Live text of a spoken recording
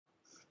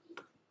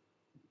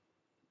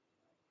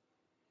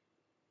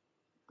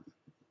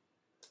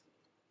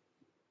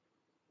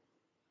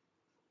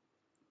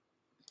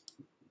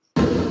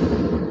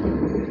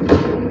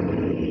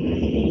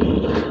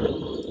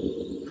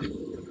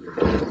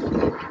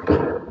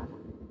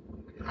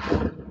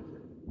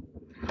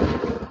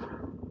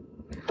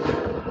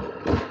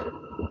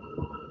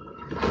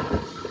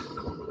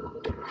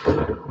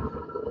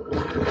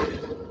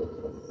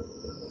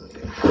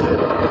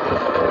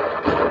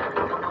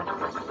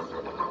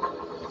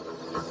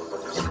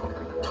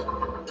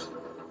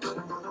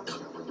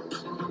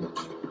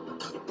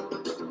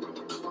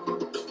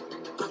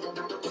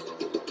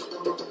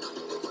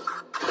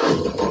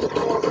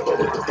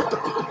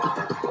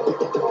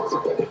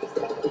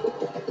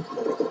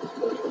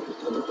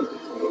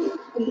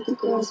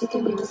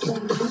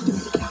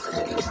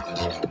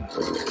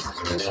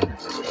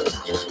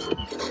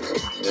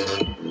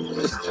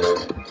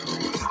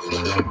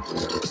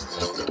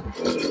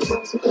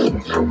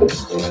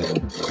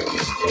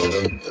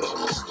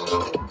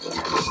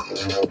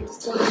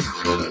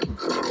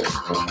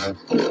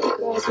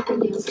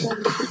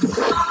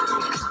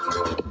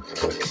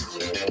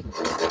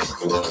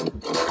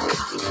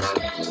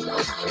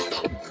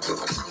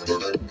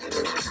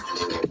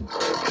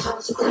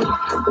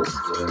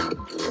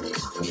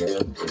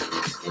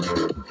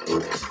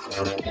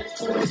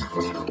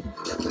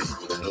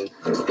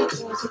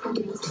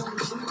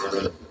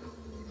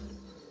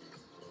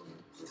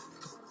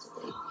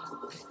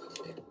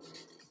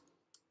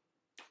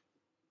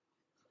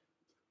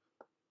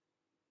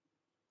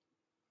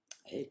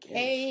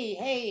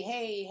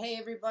Hey,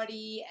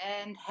 everybody,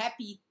 and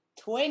happy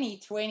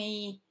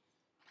 2020.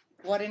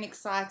 What an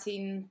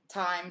exciting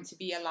time to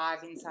be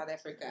alive in South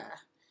Africa.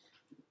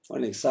 What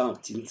an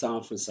exciting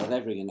time for South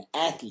African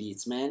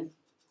athletes, man.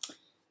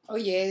 Oh,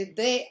 yeah,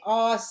 there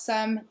are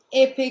some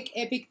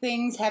epic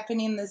things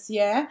happening this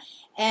year,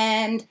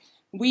 and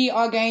we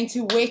are going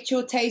to whet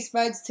your taste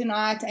buds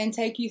tonight and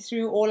take you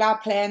through all our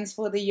plans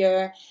for the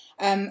year.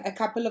 A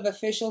couple of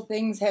official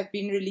things have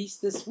been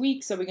released this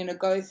week, so we're going to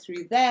go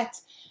through that.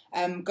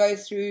 Go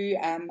through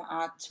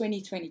our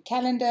 2020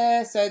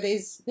 calendar. So there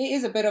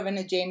is a bit of an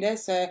agenda.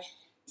 So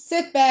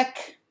sit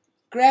back,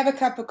 grab a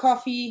cup of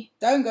coffee,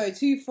 don't go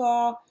too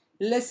far,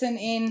 listen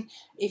in.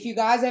 If you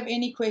guys have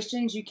any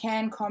questions, you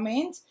can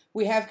comment.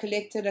 We have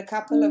collected a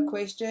couple of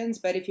questions,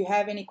 but if you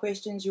have any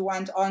questions you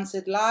want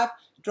answered live,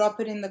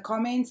 drop it in the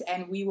comments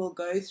and we will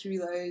go through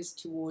those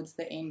towards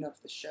the end of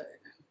the show.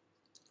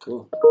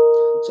 Cool.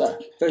 So,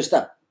 first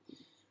up.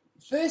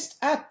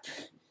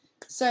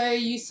 So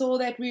you saw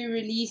that we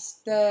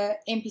released the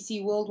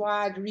NPC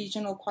Worldwide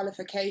Regional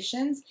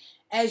Qualifications.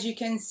 As you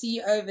can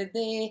see over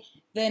there,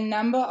 the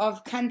number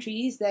of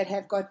countries that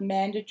have got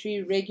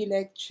mandatory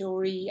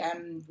regulatory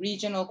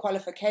regional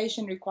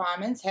qualification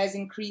requirements has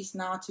increased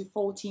now to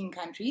 14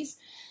 countries.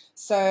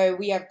 So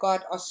we have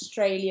got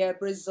Australia,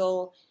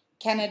 Brazil,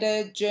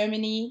 Canada,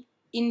 Germany,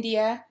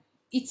 India,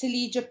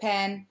 Italy,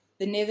 Japan,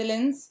 the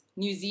Netherlands,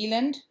 New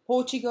Zealand,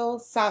 Portugal,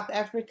 South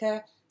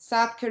Africa,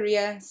 South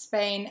Korea,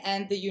 Spain,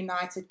 and the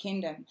United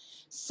Kingdom.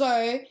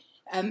 So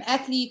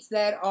athletes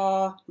that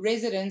are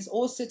residents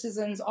or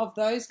citizens of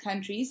those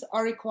countries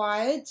are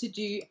required to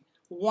do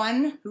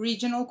one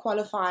regional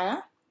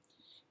qualifier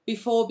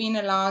before being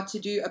allowed to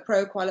do a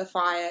pro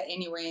qualifier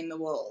anywhere in the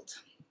world.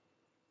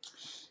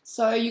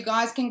 So you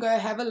guys can go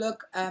have a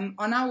look on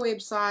our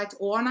website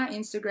or on our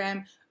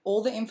Instagram.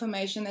 All the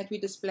information that we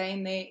display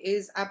in there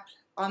is up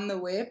on the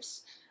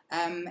webs.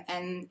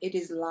 And it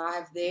is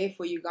live there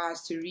for you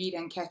guys to read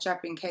and catch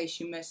up in case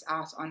you miss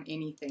out on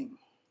anything.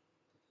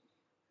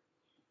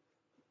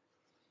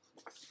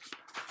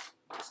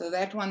 So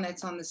that one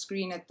that's on the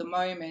screen at the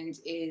moment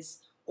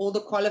is all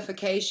the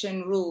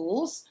qualification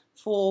rules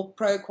for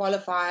pro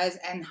qualifiers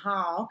and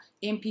how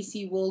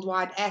NPC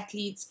Worldwide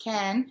athletes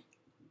can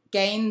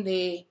gain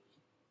their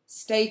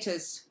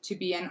status to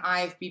be an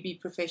IFBB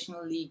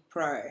Professional League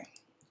Pro.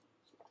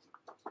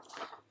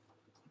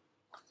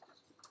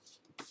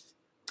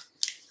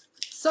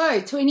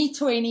 So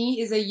 2020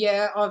 is a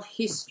year of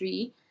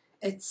history.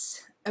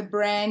 It's a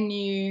brand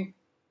new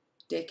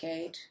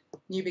decade,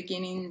 new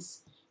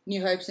beginnings,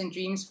 new hopes and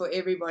dreams for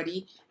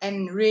everybody,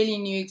 and really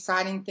new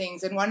exciting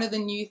things. And one of the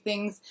new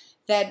things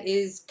that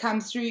is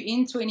come through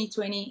in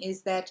 2020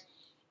 is that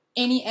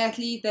any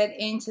athlete that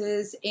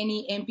enters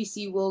any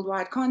NPC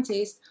Worldwide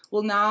contest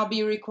will now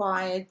be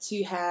required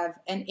to have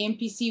an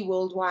NPC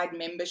Worldwide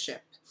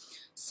membership.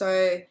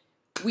 So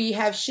we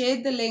have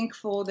shared the link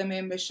for the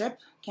membership.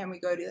 Can we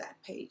go to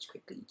that page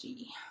quickly,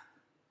 G?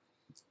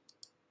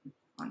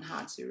 On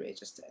how to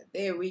register.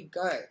 There we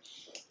go.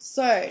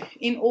 So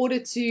in order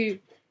to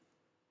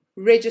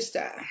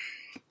register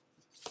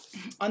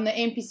on the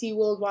NPC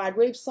Worldwide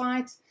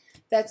website,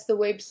 that's the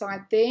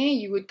website there.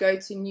 You would go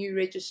to new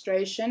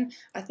registration.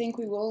 I think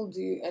we will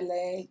do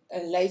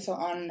a later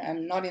on,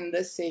 not in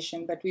this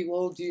session, but we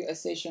will do a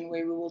session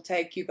where we will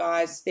take you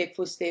guys step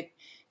for step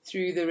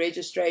through the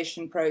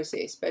registration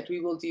process, but we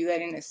will do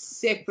that in a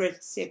separate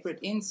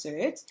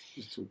insert.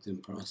 Just talk them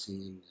pricing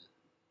and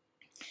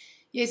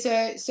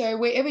yeah, so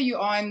wherever you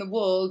are in the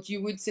world,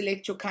 you would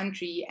select your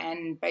country,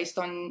 and based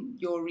on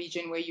your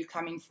region where you're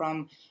coming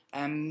from,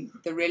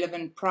 the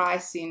relevant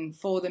pricing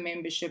for the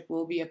membership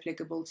will be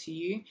applicable to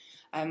you.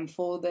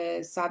 For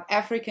the South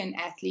African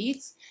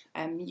athletes,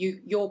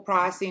 your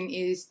pricing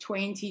is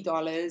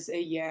 $20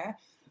 a year,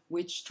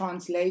 which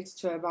translates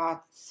to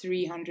about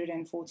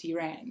 340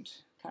 Rand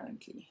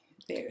currently,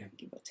 there,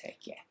 give or take,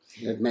 yeah.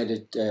 They've made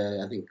it,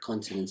 I think,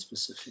 continent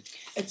specific.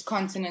 It's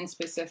continent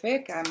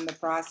specific, the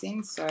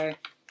pricing. So,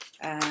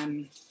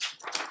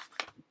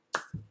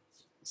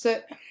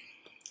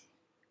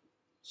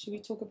 should we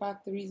talk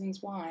about the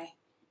reasons why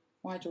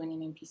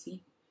joining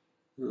NPC?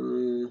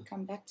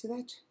 Come back to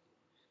that.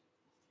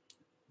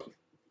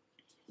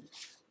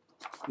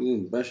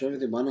 Brush over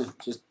them. Why not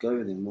just go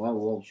with them?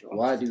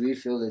 Why do we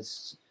feel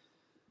it's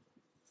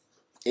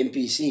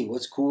NPC,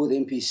 what's cool with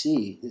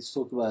NPC? Let's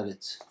talk about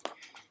it.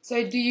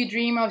 So do you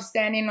dream of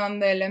standing on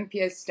the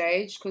Olympia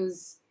stage?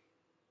 Because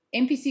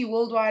NPC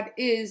Worldwide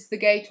is the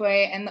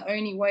gateway and the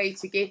only way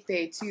to get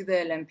there to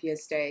the Olympia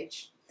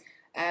stage.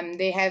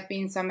 There have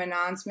been some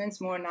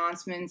more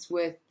announcements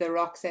with the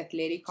Rocks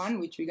Athleticon,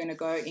 which we're going to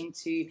go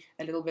into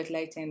a little bit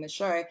later in the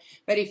show.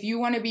 But if you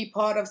want to be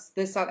part of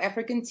the South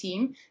African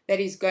team that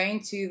is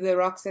going to the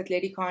Rocks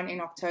Athleticon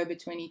in October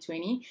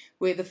 2020,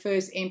 where the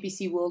first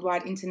NPC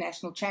Worldwide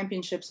International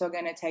Championships are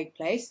going to take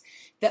place,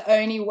 the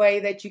only way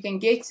that you can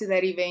get to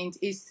that event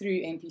is through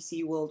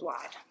NPC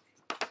Worldwide.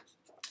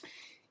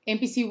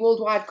 NPC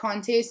Worldwide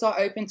contests are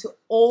open to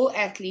all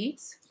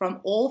athletes from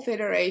all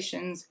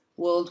federations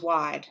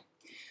worldwide.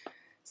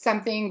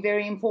 Something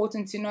very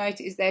important to note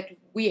is that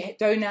we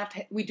do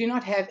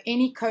not have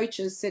any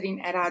coaches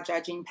sitting at our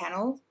judging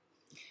panel.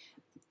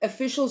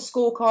 Official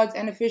scorecards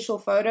and official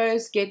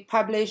photos get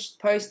published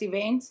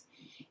post-event,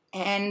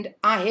 and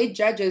our head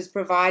judges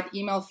provide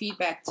email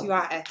feedback to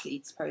our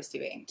athletes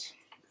post-event.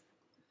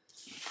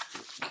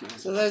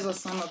 So those are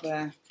some of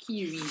the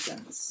key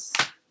reasons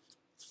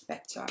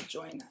that to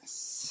join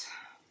us.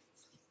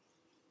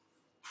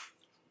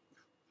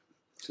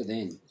 So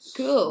then,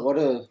 cool. What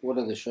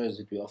are the shows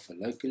that we offer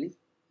locally?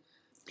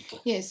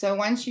 Yeah, so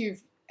once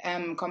you've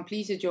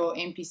completed your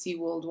NPC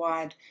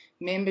Worldwide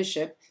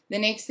membership, the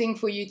next thing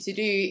for you to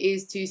do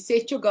is to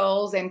set your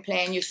goals and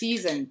plan your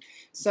season.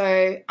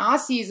 So our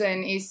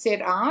season is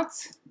set out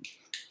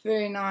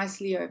very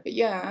nicely over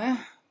here.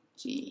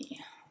 Gee.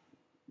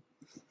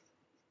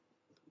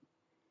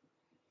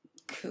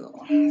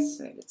 Cool.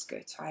 So let's go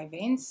to our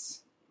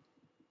events.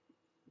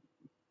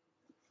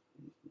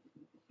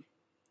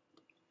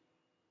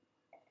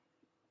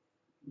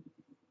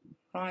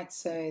 Right,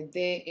 so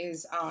there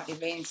is our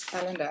events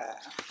calendar.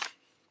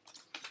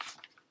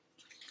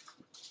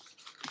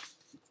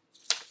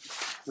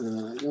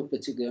 Not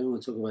particularly, I don't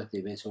want to talk about the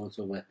events, I want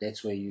to talk about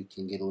that's where you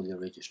can get all your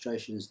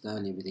registrations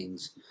done,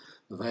 everything's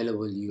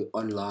available you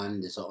online.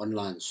 There's an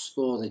online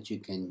store that you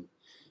can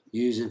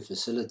use and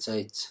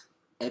facilitate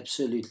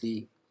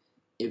absolutely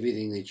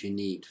everything that you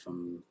need,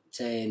 from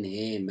tan,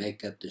 hair,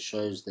 makeup, the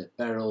shows, the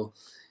apparel.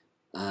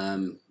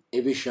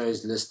 Every show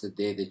is listed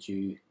there that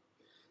you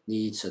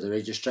need. So the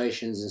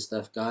registrations and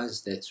stuff,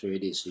 guys, that's where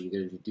it is. So you're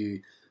going to do,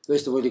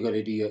 first of all, you've got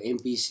to do your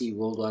NPC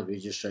Worldwide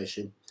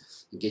registration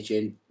and get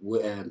your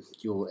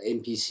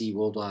NPC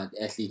Worldwide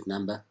athlete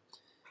number,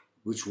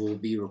 which will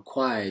be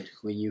required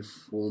when you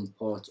form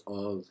part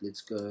of,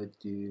 let's go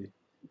to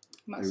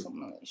Muscle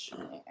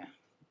Malaysia. Yeah.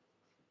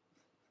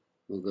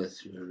 We'll go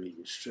through a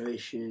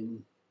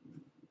registration.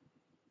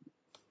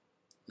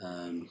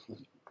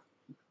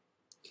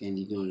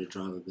 Candy, do you want to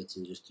drive a bit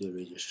and just do a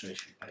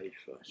registration page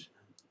for us?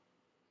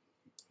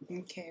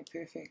 Okay,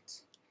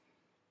 perfect.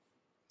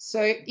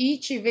 So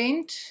each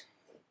event,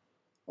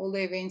 all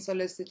the events are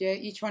listed here.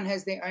 Each one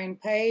has their own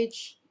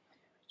page.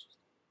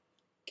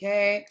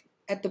 Okay,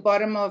 at the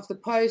bottom of the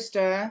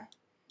poster,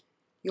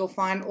 you'll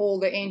find all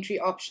the entry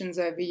options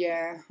over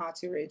here, how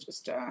to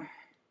register.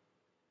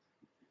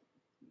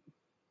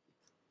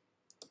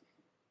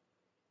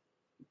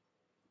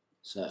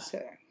 So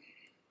there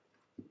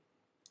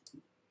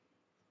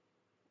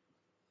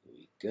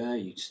we go.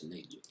 You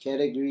select your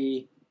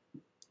category,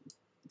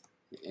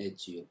 add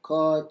to your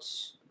cart.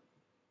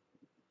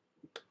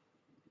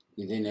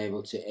 You're then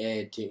able to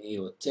add to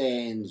your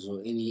TANs or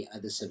any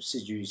other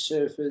subsidiary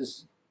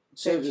services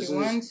if you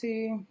want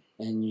to.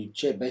 And you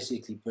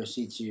basically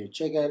proceed to your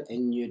checkout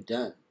and you're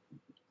done.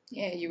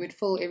 Yeah, you would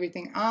fill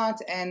everything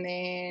out, and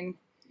then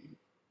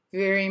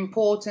very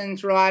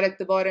important, right at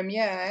the bottom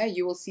here,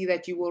 you will see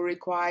that you will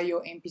require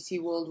your NPC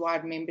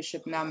Worldwide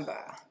membership number.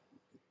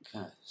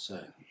 Okay,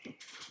 so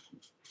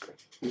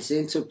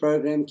incentive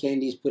program,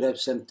 Candy's put up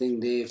something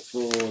there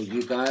for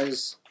you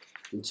guys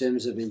in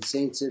terms of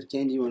incentive.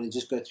 Candy, you want to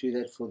just go through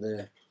that for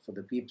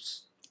the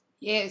peeps?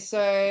 Yeah,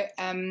 so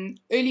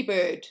early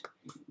bird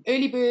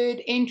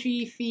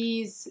entry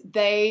fees,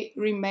 they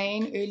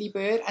remain early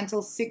bird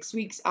until 6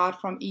 weeks out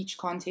from each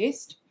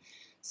contest.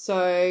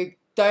 So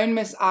don't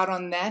miss out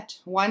on that.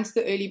 Once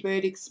the early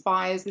bird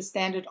expires, the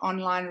standard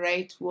online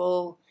rate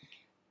will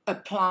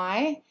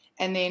apply,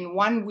 and then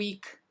 1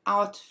 week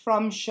out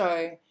from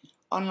show,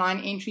 online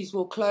entries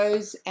will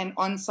close and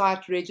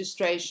on-site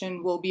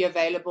registration will be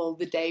available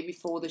the day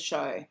before the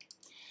show.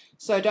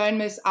 So don't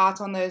miss out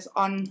on those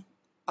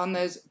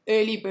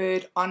early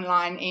bird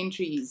online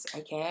entries,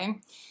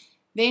 okay?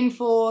 Then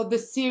for the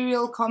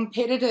serial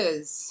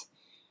competitors,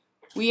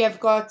 we have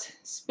got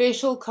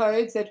special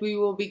codes that we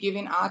will be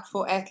giving out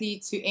for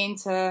athletes who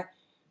enter.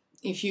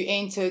 If you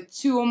enter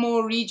 2 or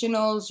more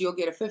regionals, you'll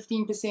get a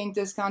 15%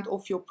 discount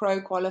off your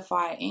pro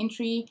qualifier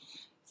entry.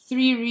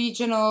 3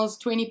 regionals,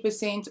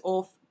 20%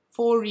 off.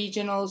 4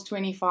 regionals,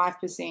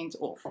 25%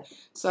 off.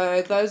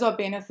 So those are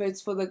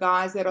benefits for the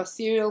guys that are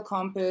serial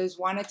compers,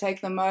 want to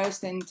take the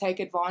most and take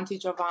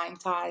advantage of our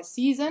entire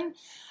season.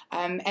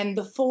 And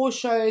the 4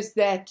 shows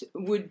that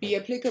would be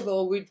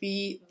applicable would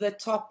be the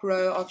top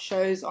row of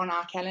shows on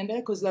our calendar,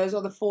 because those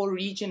are the 4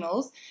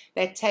 regionals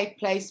that take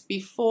place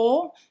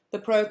before the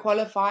Pro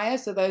Qualifier.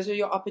 So those are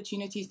your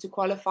opportunities to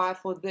qualify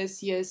for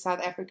this year's South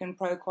African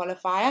Pro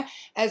Qualifier,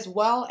 as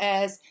well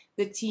as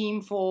the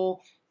team for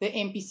the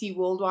NPC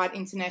Worldwide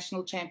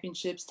International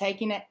Championships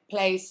taking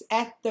place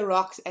at the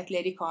Rocks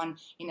Athleticon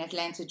in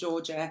Atlanta,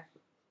 Georgia,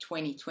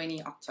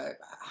 2020 October.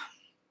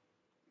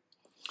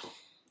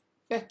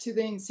 Back to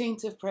the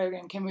incentive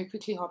program. Can we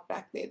quickly hop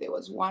back there? There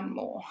was one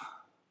more.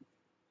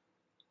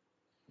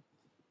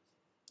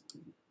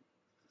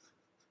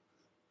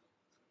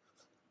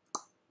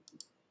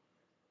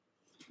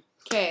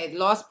 Okay,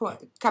 last point,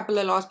 couple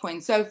of last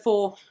points. So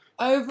for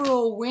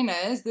overall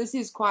winners, this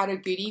is quite a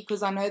goodie,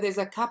 because I know there's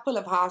a couple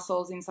of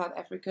households in South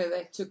Africa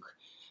that took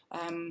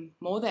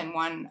more than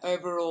one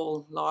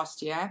overall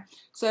last year.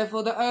 So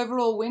for the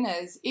overall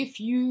winners,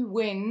 if you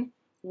win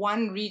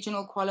one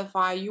regional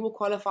qualifier, you will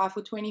qualify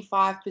for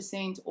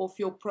 25% off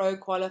your Pro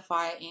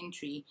Qualifier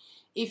entry.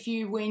 If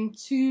you win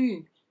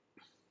 2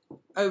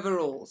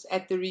 overalls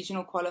at the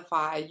regional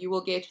qualifier, you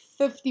will get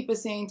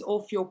 50%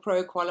 off your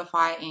Pro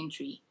Qualifier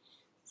entry.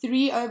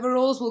 3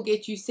 overalls will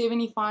get you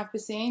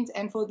 75%,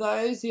 and for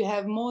those who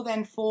have more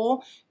than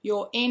 4,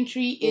 your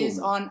entry is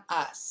on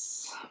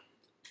us.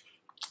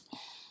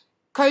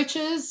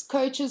 Coaches,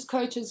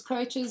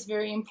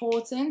 very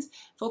important.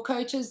 For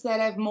coaches that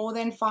have more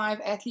than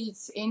 5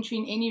 athletes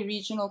entering any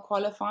regional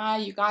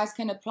qualifier, you guys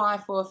can apply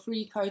for a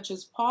free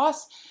coaches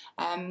pass.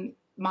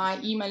 My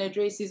email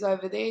address is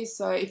over there,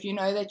 so if you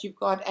know that you've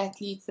got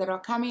athletes that are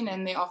coming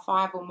and there are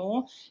 5 or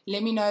more,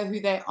 let me know who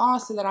they are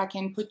so that I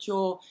can put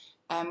your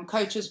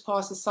coaches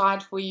pass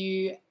aside for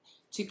you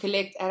to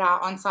collect at our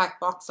on-site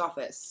box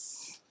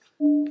office.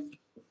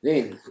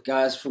 Then,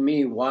 guys, for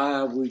me,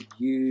 why would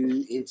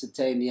you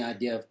entertain the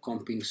idea of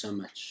comping so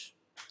much?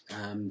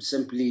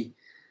 Simply,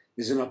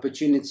 there's an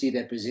opportunity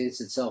that presents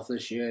itself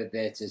this year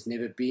that has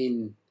never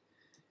been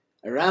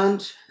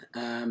around,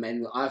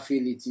 and I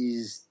feel it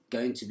is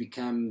going to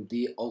become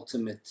the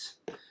ultimate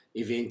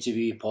event to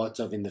be part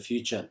of in the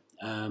future.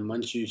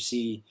 Once you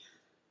see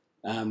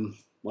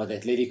what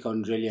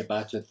Athleticon is really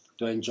about with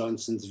Dwayne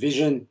Johnson's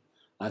vision,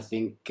 I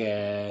think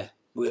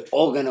we're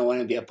all going to want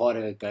to be a part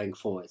of it going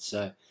forward.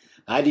 So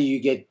how do you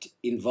get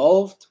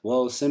involved?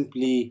 Well,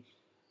 simply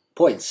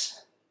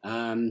points.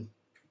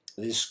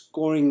 There's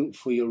scoring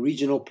for your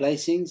regional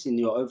placings in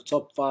your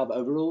top 5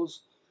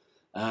 overalls.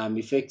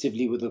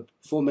 Effectively, with the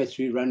formats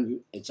we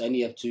run, it's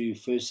only up to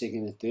 1st,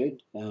 2nd, and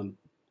 3rd.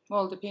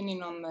 Well,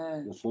 depending on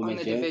the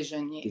format,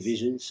 division, yes.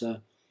 Division,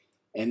 so.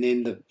 And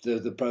then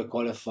the Pro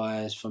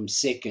Qualifiers from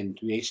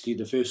 2nd, we exclude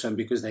the 1st one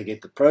because they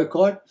get the Pro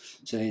card.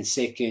 So then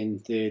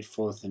 2nd, 3rd,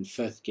 4th, and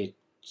 5th get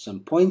some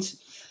points.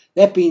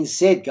 That being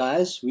said,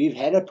 guys, we've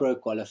had a Pro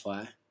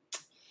Qualifier.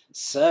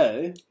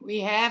 So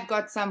we have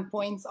got some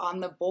points on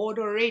the board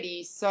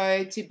already.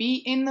 So to be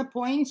in the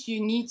points,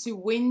 you need to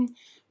win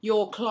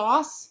your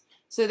class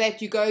so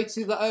that you go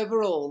to the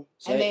overall.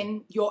 So, and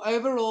then your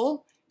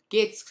overall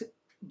gets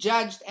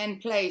judged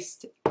and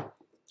placed.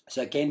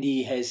 So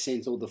Candy has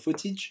sent all the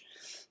footage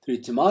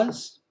through to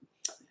Mars.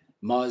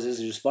 Mars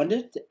has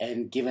responded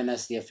and given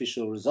us the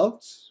official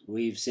results.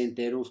 We've sent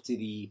that off to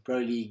the Pro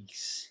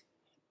League's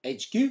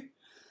HQ,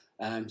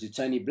 to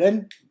Tony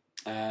Blinn,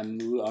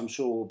 who I'm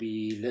sure will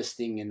be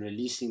listing and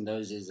releasing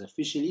those as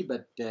officially,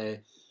 but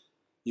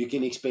you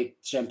can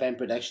expect Champagne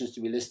Productions to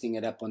be listing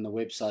it up on the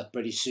website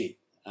pretty soon.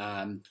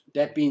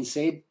 That being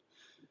said,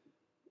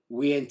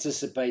 we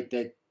anticipate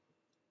that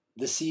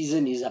the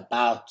season is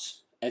about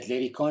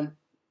Athleticon,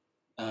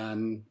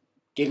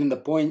 getting the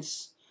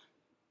points,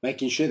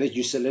 making sure that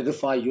you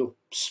solidify your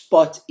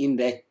spot in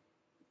that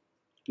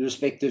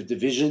respective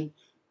division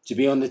to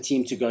be on the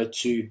team to go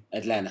to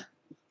Atlanta.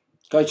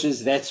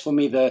 Coaches, that's for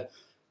me the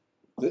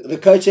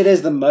coach that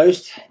has the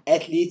most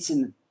athletes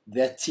in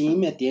that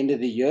team at the end of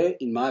the year,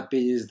 in my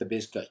opinion, is the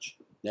best coach.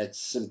 That's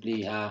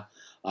simply how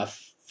I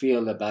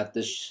feel about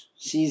this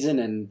season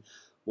and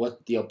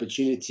what the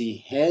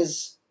opportunity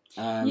has.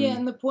 Yeah,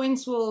 and the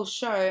points will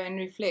show and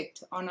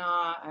reflect on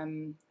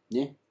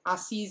our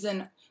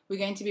season. We're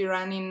going to be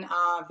running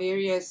our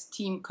various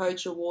team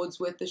coach awards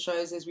with the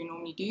shows as we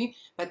normally do,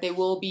 but there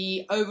will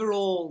be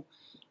overall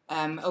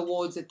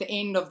awards at the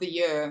end of the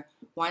year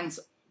once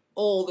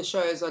all the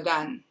shows are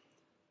done.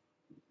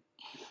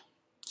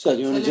 So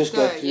do you want to just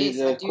go through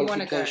the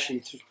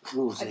qualification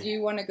rules? I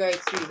do want to go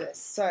through this.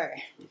 So,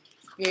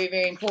 very,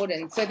 very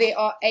important. So there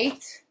are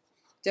 8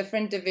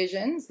 different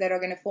divisions that are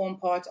going to form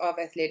part of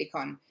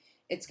Athleticon.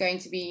 It's going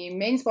to be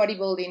men's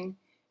bodybuilding,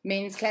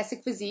 men's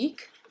classic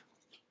physique,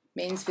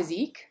 men's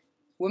physique,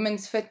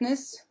 women's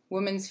fitness,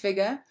 women's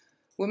figure,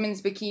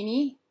 women's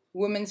bikini,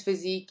 women's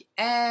physique,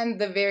 and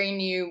the very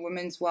new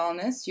women's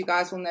wellness. You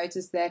guys will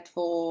notice that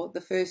for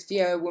the first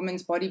year,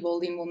 women's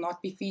bodybuilding will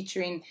not be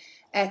featuring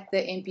at the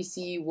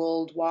NPC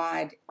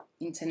Worldwide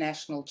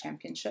International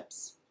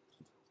Championships.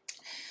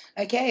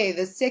 Okay,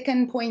 the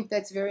second point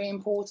that's very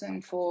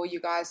important for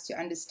you guys to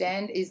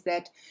understand is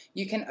that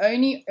you can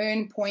only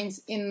earn points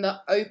in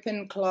the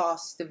open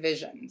class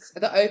divisions,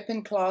 the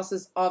open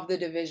classes of the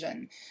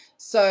division.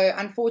 So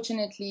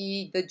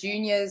unfortunately, the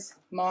juniors,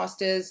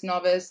 masters,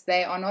 novice,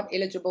 they are not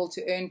eligible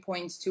to earn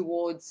points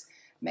towards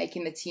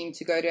making the team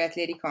to go to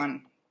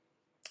Athleticon.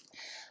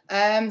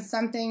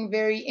 Something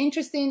very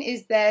interesting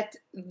is that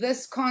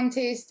this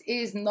contest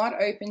is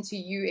not open to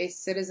US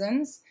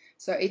citizens.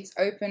 So it's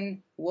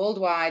open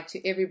worldwide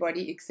to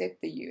everybody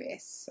except the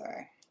US. So,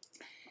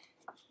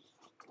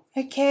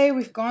 okay,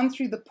 we've gone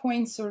through the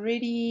points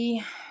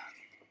already.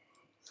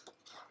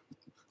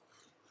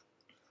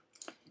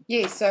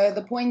 Yes, so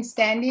the point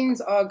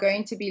standings are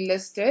going to be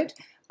listed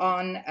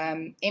on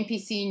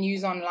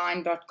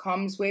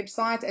npcnewsonline.com's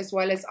website as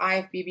well as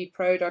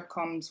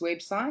ifbbpro.com's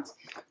website.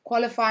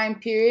 Qualifying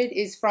period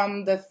is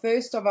from the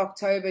 1st of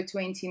October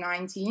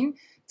 2019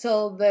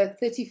 till the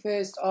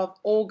 31st of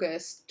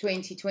August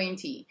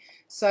 2020.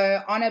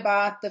 So on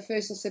about the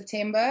 1st of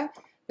September,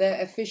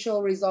 the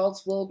official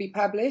results will be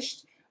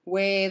published,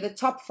 where the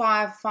top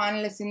 5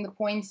 finalists in the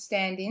points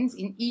standings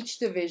in each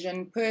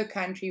division per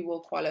country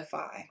will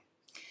qualify.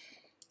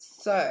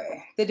 So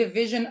the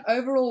division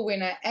overall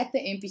winner at the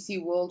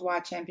NPC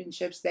Worldwide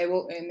Championships, they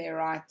will earn their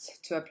right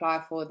to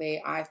apply for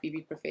their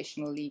IFBB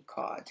Professional League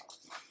card.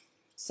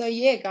 So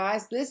yeah,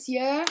 guys, this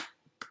year,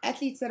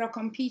 athletes that are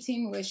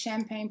competing with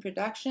Champagne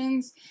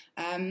Productions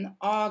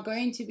are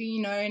going to be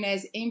known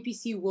as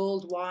NPC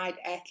Worldwide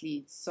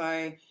athletes.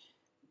 So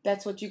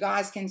that's what you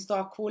guys can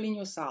start calling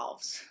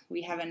yourselves.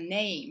 We have a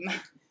name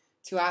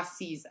to our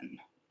season.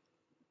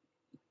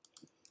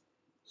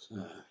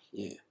 So,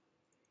 yeah.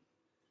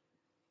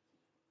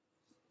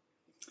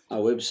 Our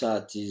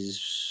website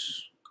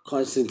is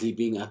constantly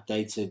being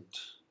updated,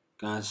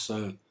 guys.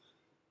 So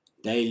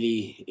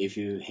daily, if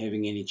you're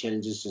having any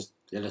challenges, just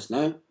let us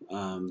know.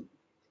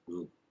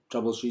 We'll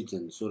troubleshoot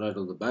and sort out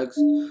all the bugs.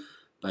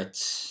 But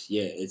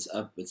yeah, it's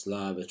up, it's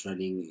live, it's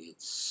running,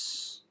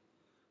 it's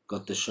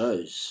got the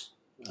shows.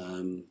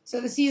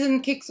 So the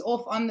season kicks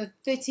off on the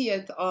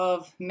 30th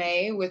of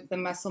May with the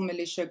Muscle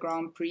Militia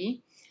Grand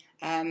Prix.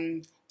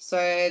 So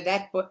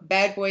that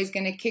bad boy is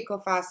going to kick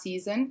off our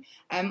season.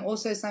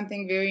 Also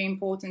something very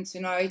important to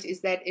note is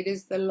that it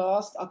is the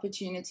last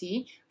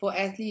opportunity for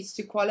athletes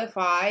to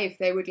qualify if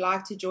they would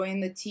like to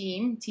join the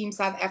Team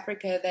South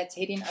Africa, that's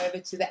heading over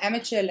to the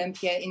Amateur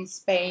Olympia in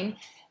Spain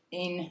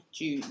in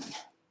June.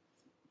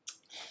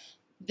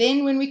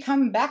 Then when we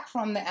come back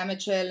from the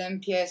Amateur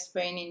Olympia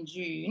Spain in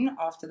June,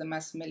 after the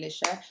Muscle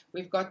Militia,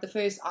 we've got the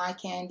first Eye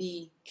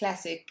Candy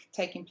Classic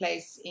taking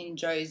place in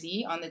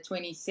Jozi on the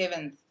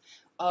 27th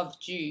of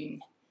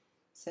June.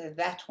 So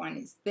that one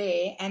is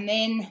there. And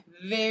then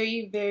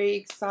very, very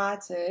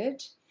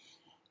excited,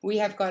 we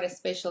have got a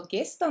special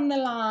guest on the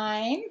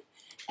line.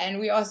 And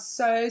we are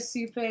so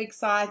super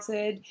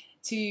excited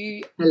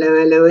to...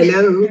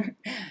 Hello.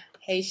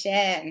 Hey,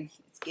 Shan.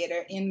 Let's get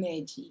her in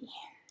there, G.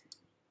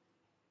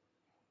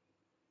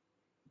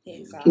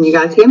 Can you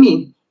guys hear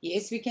me?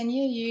 Yes, we can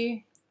hear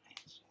you.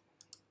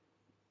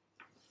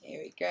 There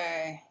we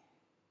go.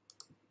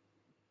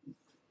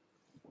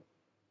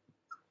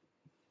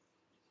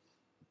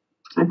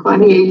 I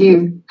can't hear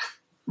you.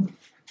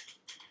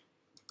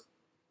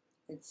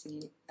 Let's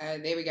see.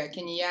 There we go.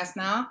 Can you hear us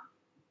now?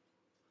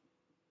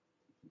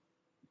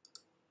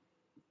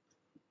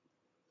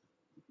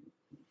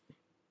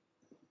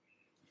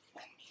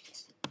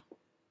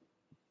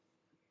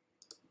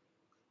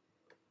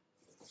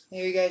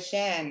 There we go,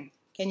 Shan.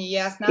 Can you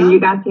hear us now? Can you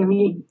guys hear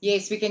me?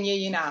 Yes, we can hear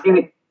you now.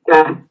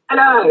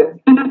 Hello.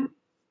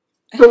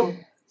 Cool.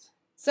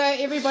 So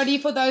everybody,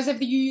 for those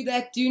of you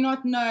that do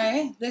not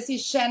know, this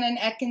is Shannon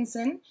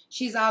Atkinson.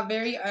 She's our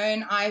very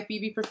own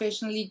IFBB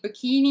Professional League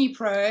Bikini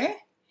Pro.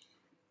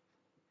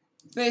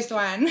 First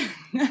one.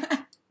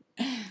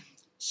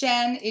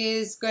 Shan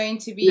is going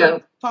to be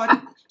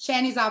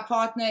Shan is our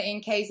partner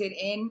in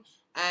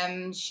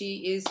KZN.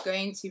 She is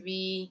going to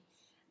be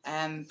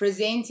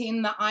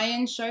presenting the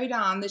Iron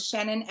Showdown, the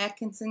Shannon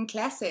Atkinson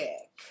Classic.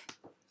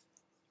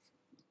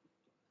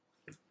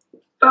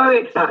 So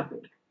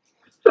excited.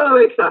 So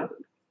excited.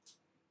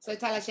 So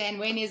tell us, Shan,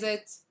 when is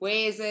it?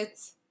 Where is it?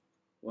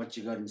 What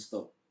you got in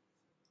store?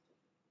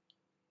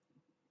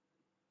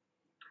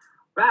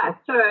 Right,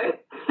 so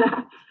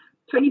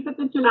 25th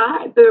of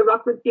July at the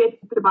Rockwood Theatre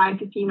at the Dubai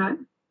Casino.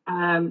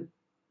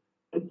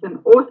 It's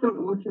an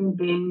awesome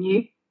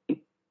venue,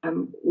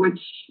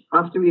 which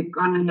after we've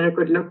gone and had a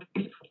good look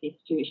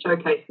to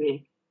showcase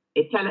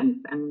their talents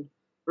and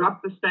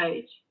rock the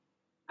stage.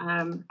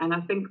 And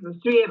I think the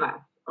three of us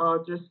are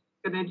just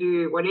going to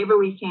do whatever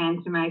we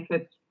can to make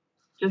it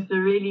just a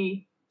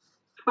really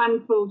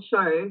fun-filled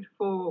show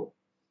for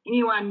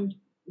anyone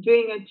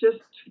doing it just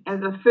as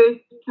a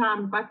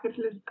first-time bucket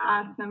list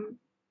item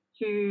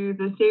to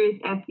the serious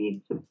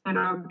athletes that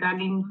are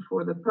gunning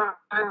for the pro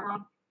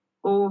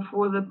or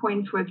for the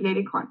points for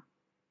Athleticon.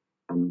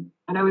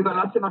 I know we've got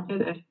lots of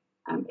ideas.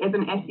 As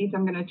an athlete,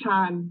 I'm going to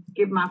try and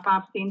give my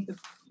 5 cents of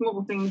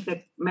small things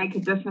that make a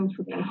difference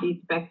for the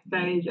athletes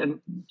backstage and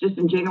just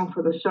in general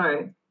for the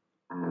show.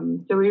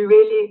 So we're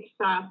really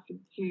excited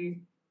to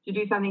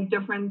do something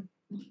different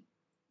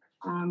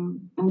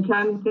and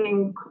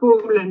something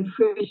cool and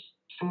fresh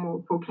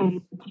for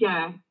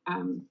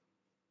KZN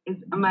is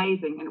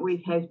amazing and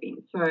always has been.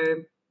 So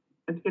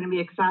it's going to be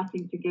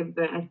exciting to give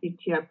the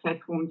athletes here a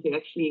platform to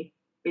actually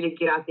really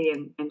get out there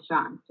and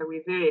shine. So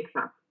we're very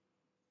excited.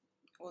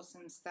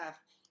 Awesome stuff.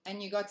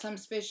 And you got some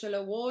special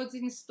awards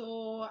in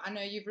store. I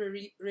know you've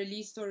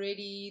released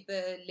already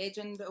the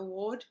Legend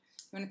Award.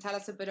 You want to tell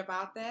us a bit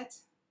about that?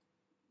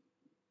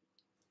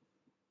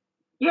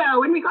 Yeah,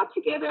 when we got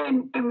together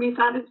and we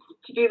decided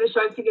to do the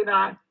show together,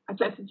 I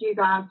chatted to you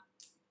guys.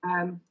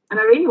 And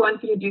I really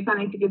wanted to do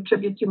something to give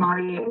tribute to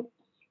Mario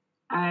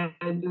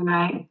and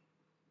Danae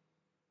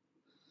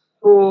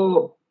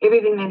for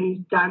everything that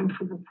he's done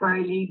for the Pro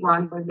League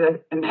One as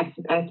an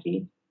active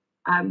athlete.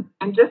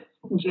 And just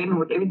in general,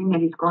 with everything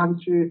that he's gone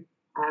through,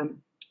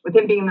 with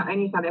him being the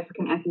only South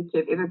African athlete to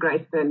have ever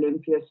graced the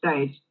Olympia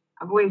stage,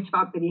 I've always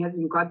felt that he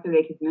hasn't got the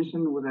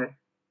recognition or the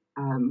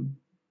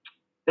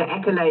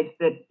accolades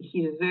that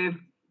he deserved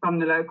from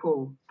the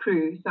local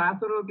crew. So I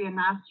thought it would be a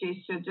nice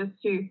gesture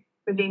just to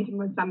present him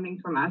with something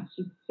from us,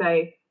 just to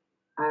say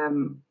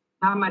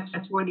how much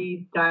that's what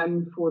he's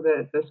done for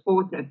the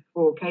sport and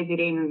for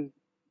KZN and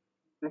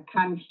the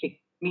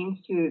country means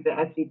to the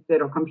athletes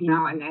that are competing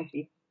now and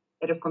athletes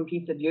that have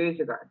competed years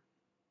ago.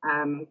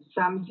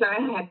 So I'm so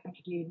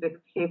happy he's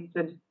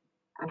accepted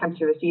and come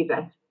to receive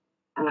that.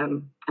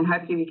 And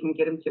hopefully we can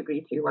get him to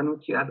agree to 1 or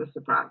 2 other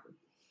surprises.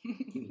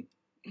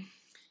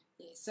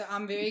 Yes, so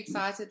I'm very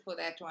excited for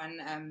that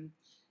one.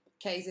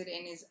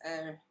 KZN is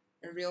a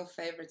real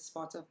favorite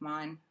spot of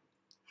mine.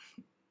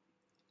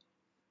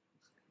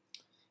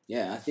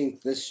 Yeah, I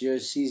think this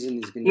year's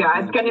season is going to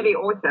it's going to be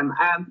awesome.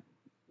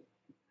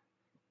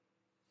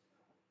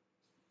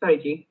 Sorry,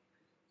 G.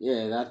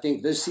 Yeah, I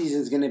think this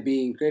season is going to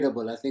be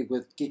incredible. I think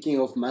with kicking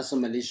off Muscle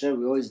Militia,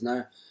 we always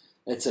know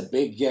it's a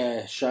big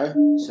show,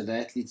 so the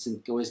athletes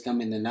always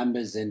come in the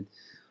numbers. And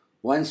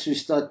once we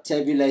start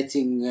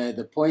tabulating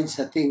the points,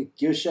 I think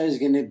your show is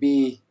going to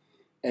be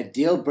a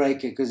deal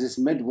breaker because it's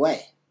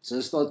midway.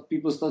 So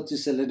people start to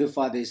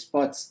solidify their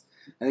spots.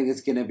 I think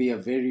it's going to be a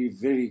very,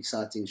 very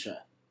exciting show.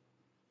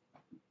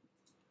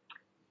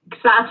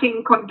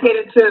 Exciting,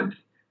 competitive,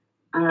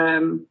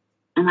 and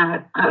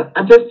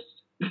I just,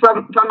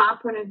 from our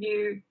point of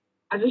view,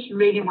 I just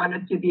really want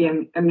it to be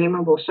a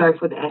memorable show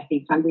for the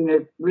athletes, something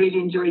they really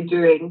enjoy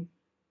doing,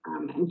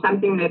 and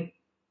something that,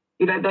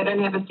 you know, they don't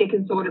have a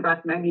second thought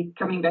about maybe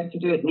coming back to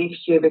do it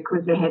next year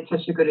because they had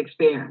such a good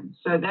experience.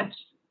 So that's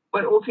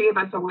what all 3 of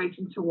us are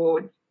working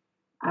towards.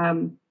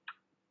 And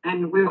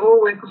we're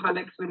all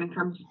workaholics when it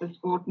comes to the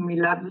sport, and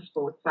we love the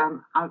sport. So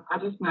I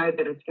just know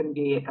that it's going to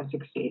be a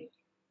success.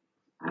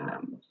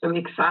 So we're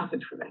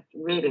excited for that,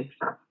 really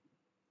excited.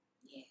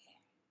 Yeah.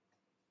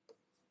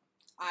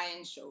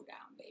 Iron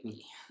Showdown,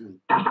 baby.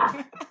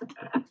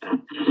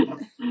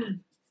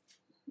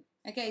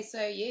 Okay,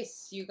 so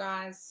yes, you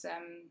guys,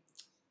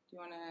 you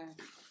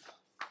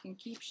can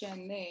keep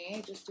Shan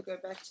there just to go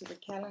back to the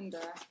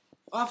calendar.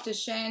 After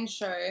Shan's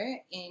show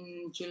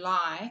in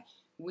July,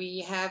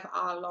 we have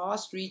our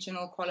last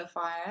regional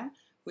qualifier,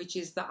 which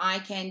is the Eye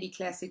Candy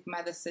Classic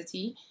Mother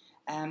City.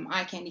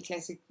 Eye Candy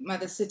Classic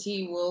Mother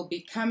City will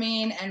be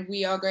coming, and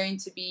we are going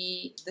to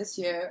be this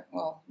year.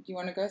 Well, do you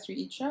want to go through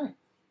each show?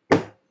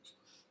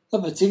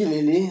 Not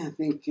particularly. I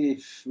think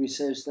if we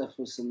save stuff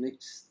for some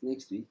next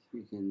week,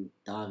 we can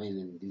dive in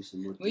and do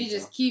some more. We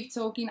just keep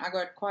talking. I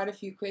got quite a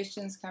few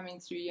questions coming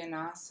through here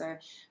now. So,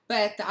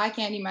 but the Eye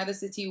Candy Mother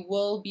City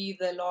will be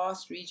the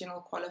last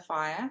regional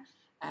qualifier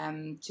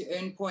to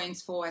earn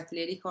points for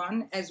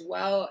Athleticon, as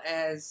well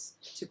as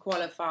to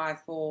qualify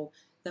for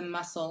the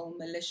Muscle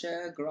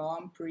Militia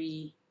Grand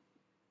Prix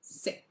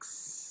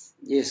 6.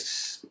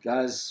 Yes,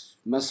 guys,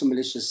 Muscle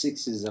Militia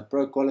 6 is a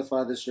pro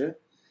qualifier this year.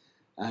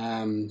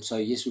 So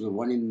yes, we got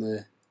one in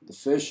the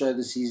first show of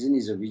the season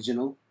is a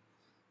regional.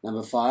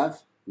 Number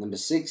 5, number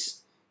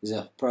 6 is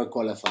a pro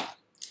qualifier.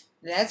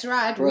 That's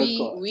right.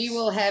 We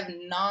will have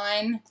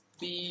 9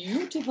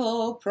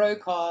 beautiful pro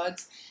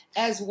cards,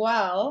 as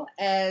well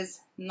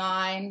as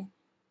 9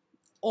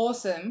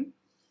 awesome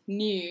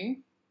new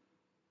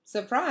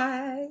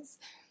surprise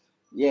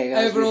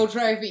guys, overall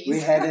trophies.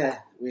 We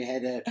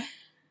had a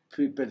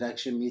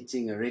pre-production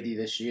meeting already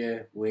this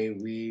year where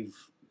we've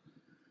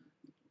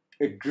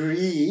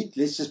agreed.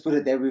 Let's just put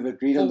it there. We've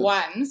agreed for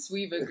once.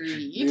 We've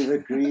agreed. We've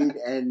agreed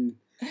and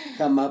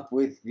come up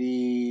with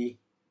the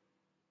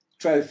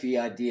trophy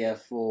idea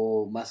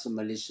for Muscle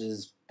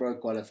Militia's pro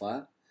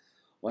qualifier.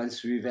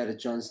 Once we've had a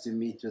chance to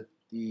meet with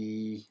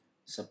the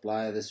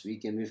supplier this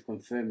week, and we've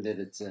confirmed that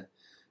it's a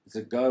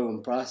go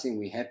on pricing,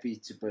 we're happy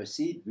to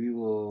proceed. We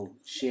will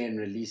share and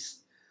release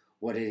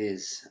what it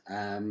is.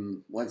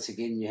 Once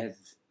again, you have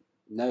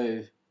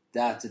no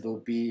doubt it will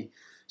be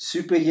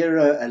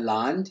superhero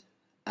aligned.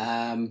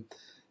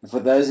 For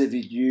those of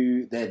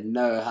you that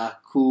know how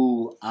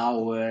cool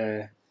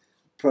our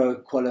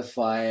Pro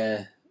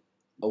Qualifier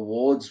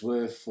awards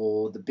were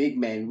for the Big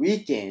Man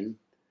Weekend,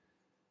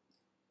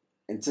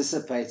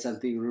 anticipate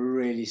something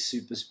really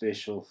super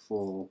special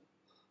for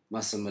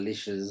Muscle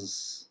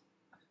Militia's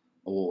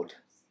award.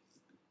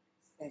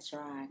 That's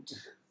right.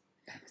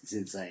 It's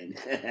insane.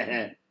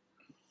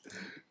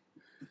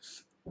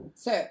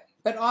 So,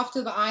 but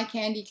after the Eye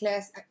Candy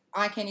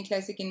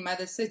Classic in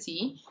Mother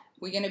City,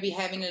 we're going to be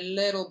having a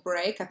little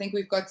break. I think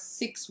we've got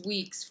 6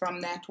 weeks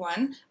from that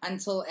one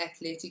until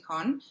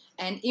Athleticon.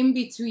 And in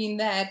between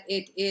that,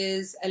 it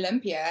is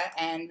Olympia.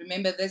 And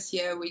remember, this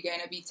year we're going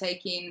to be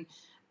taking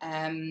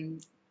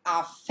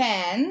our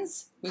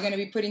fans. We're going to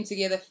be putting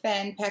together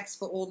fan packs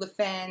for all the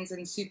fans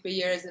and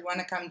superheroes that want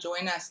to come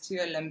join us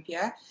to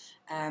Olympia.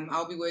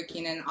 I'll be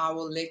working, and I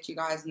will let you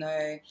guys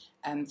know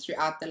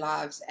throughout the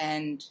lives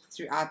and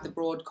throughout the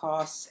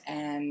broadcasts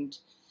and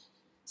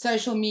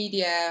social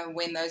media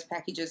when those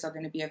packages are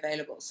going to be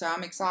available. So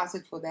I'm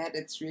excited for that.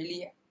 It's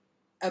really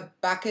a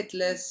bucket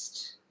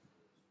list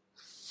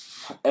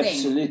thing.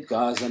 Absolute,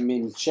 guys. I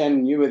mean,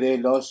 Shannon, you were there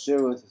last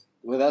year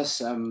with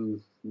us.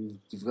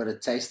 You've got a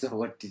taste of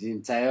what it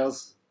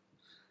entails.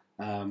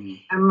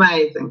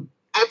 Amazing.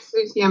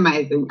 Absolutely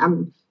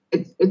amazing.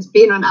 It's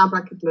been on our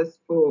bucket list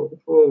for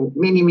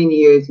many, many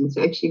years, and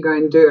to actually go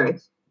and do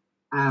it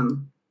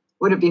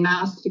would have been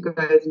nice to go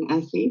as an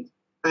athlete,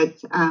 but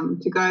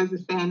to go as a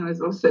fan was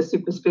also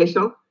super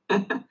special.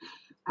 And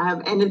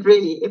it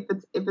really, if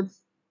it's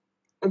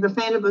as a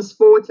fan of the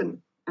sport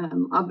and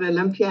of the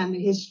Olympia and the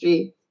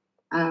history,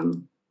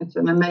 it's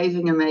an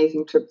amazing,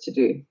 amazing trip to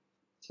do.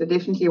 So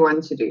definitely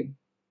one to do.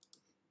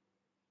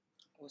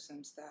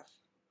 Awesome stuff.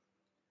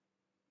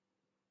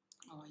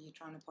 Oh, you're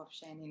trying to pop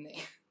Shane in there.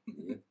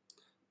 Yep.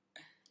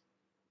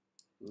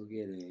 We'll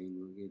get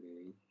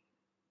in.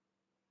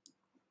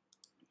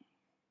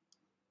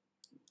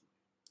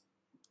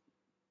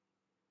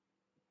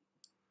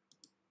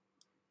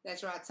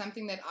 That's right.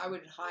 Something that I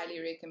would highly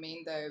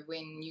recommend, though,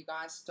 when you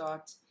guys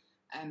start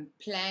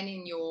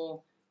planning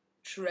your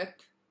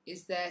trip,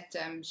 is that,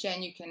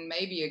 Shane, you can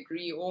maybe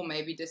agree or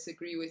maybe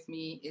disagree with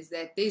me, is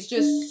that there's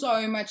just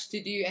so much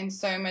to do and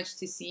so much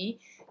to see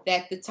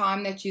that the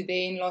time that you're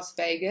there in Las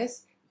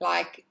Vegas,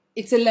 like,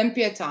 it's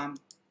Olympia time.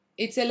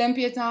 It's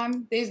Olympia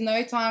time. There's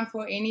no time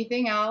for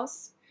anything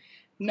else.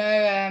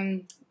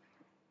 No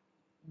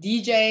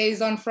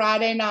DJs on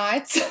Friday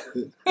nights.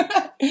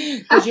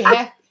 Because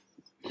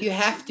you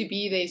have to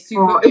be there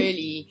super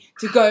early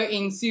to go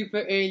in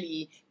super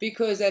early,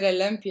 because at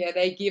Olympia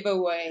they give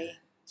away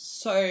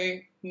so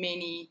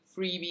many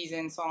freebies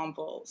and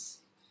samples.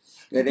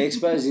 That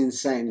expo is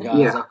insane, guys.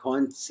 Yeah. I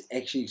can't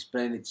actually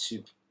explain it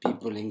to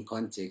people in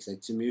context.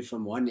 Like, to move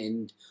from one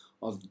end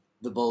of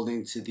the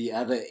building to the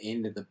other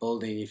end of the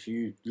building, if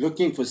you're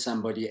looking for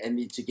somebody and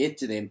need to get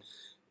to them,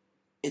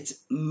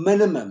 it's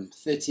minimum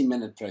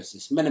 30-minute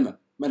process. Minimum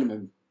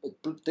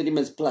 30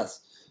 minutes plus.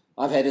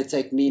 I've had it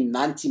take me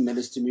 90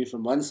 minutes to move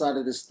from one side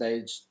of the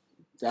stage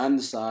down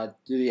the side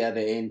to the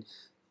other end,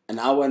 an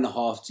hour and a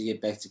half to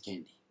get back to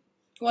Candy.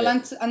 Well,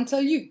 yeah.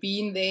 Until you've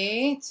been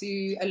there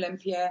to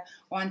Olympia,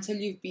 or until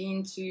you've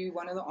been to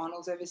one of the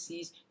Arnolds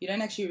overseas, you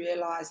don't actually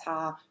realize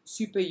how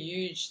super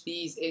huge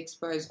these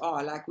expos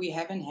are. Like, we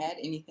haven't had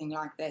anything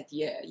like that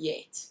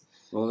yet.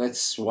 Well,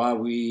 that's why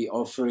we're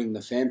offering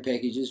the fan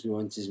packages. We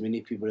want as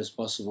many people as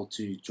possible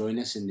to join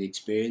us in the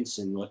experience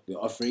and what we're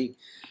offering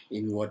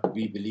in what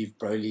we believe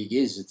Pro League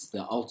is. It's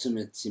the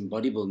ultimate in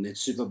bodybuilding. That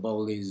Super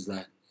Bowl is,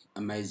 like,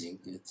 amazing.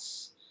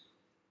 It's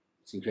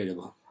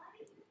incredible.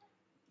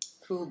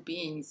 Cool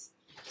beans.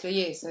 So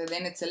yeah, so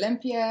then it's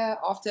Olympia.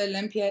 After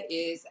Olympia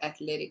is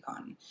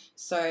Athleticon.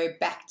 So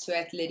back to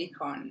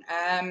Athleticon.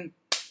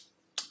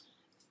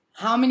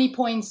 How many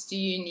points do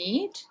you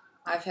need?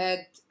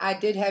 I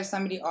did have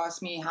somebody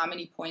ask me, how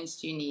many points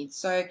do you need?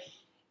 So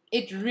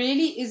it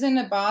really isn't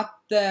about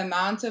the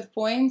amount of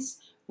points.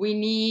 We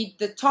need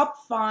the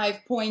top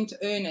 5 point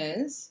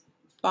earners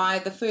by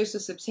the 1st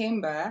of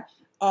September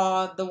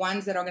are the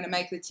ones that are going to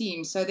make the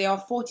team. So there are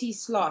 40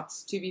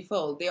 slots to be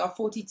filled. There are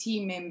 40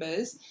 team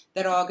members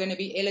that are going to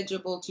be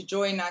eligible to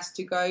join us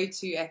to go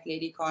to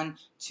Athleticon,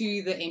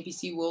 to the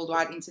NPC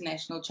Worldwide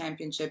International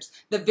Championships.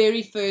 The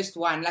very first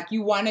one. Like,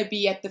 you want to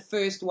be at the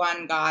first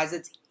one, guys.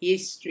 It's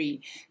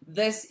history.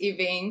 This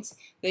event,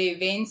 the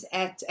events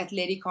at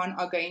Athleticon,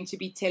 are going to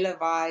be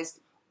televised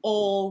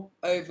all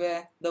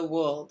over the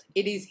world.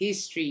 It is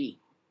history.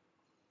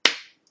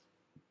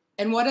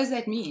 And what does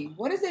that mean?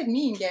 What does that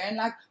mean, Garen?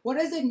 Like, what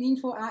does that mean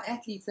for our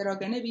athletes that are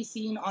going to be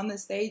seen on the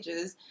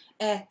stages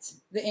at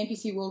the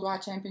NPC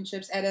Worldwide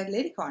Championships at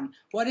Athleticon?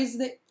 What does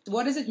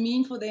it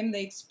mean for them,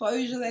 the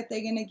exposure that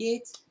they're going to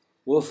get?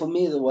 Well, for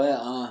me, the way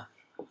I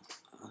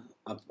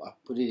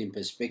put it in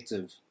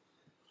perspective,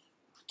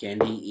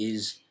 Candy,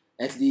 is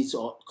athletes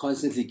are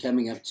constantly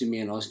coming up to me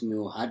and asking me,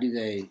 well, how do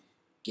they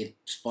get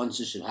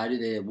sponsorship? How do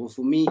they... Well,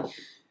 for me,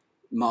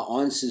 my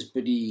answer is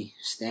pretty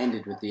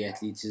standard with the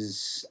athletes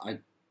is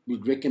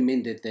we'd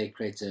recommend that they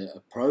create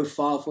a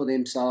profile for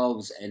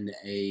themselves and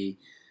a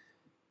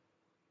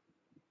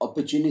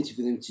opportunity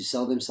for them to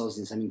sell themselves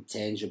in something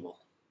tangible.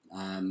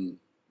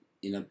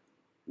 You know,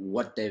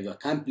 what they've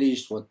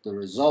accomplished, what the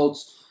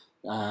results,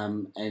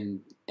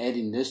 and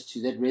adding this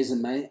to that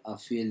resume, I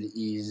feel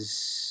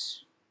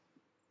is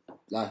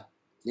like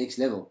next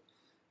level.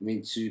 I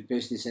mean, to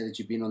personally say that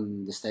you've been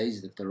on the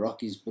stage that The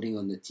Rock is putting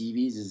on the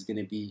TVs is going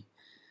to be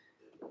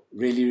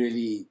really,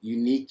 really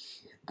unique.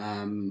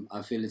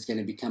 I feel it's going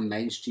to become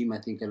mainstream. I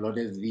think a lot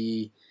of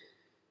the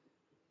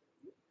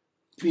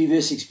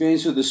previous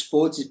experience with the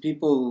sports is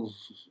people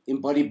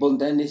in bodybuilding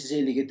don't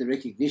necessarily get the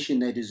recognition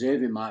they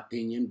deserve, in my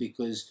opinion,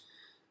 because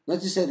not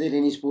to say that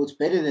any sport's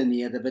better than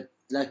the other, but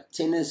like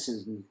tennis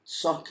and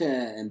soccer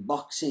and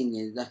boxing,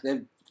 and like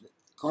they've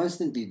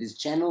constantly, there's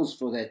channels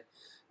for that.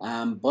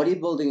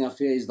 Bodybuilding, I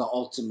feel, is the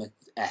ultimate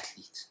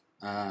athlete.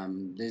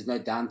 There's no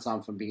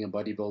downtime from being a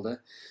bodybuilder.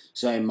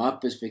 So in my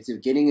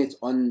perspective, getting it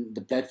on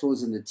the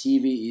platforms and the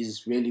TV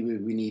is really where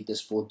we need the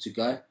sport to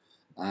go.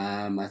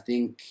 I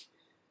think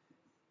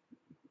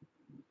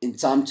in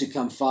time to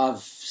come,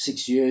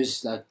 5-6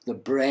 years, like the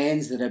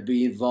brands that are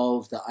being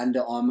involved, the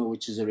Under Armour,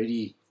 which is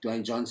already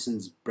Dwayne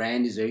Johnson's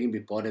brand, is already going to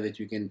be part of it.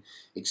 You can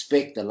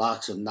expect the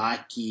likes of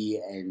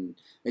Nike and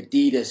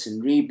Adidas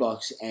and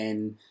Reeboks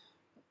and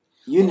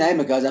you name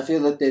it, guys. I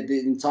feel that the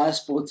entire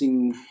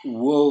sporting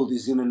world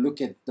is going to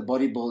look at the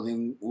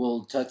bodybuilding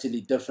world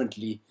totally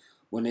differently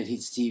when it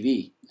hits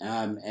TV.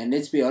 And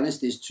let's be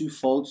honest, there's two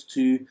folds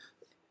to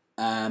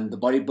the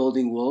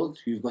bodybuilding world.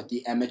 You've got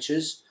the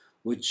amateurs,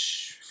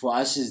 which for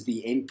us is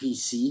the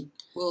NPC.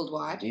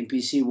 Worldwide.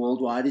 NPC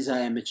worldwide is our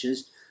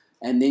amateurs.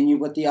 And then you've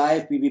got the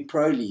IFBB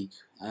Pro League.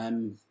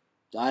 The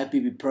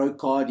IFBB Pro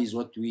card is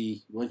what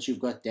once you've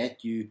got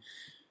that, you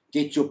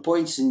get your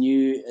points and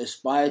you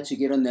aspire to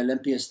get on the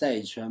Olympia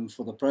stage.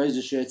 For the pros,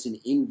 the shirt's an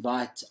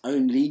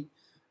invite-only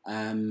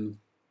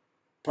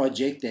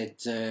project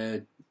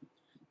that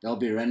they'll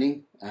be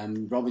running.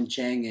 Robin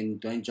Chang and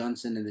Dwayne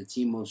Johnson and the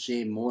team will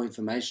share more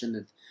information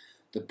at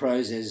the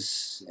pros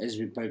as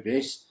we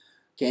progress.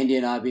 Candy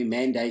and I have been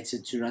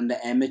mandated to run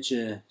the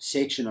amateur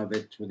section of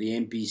it with the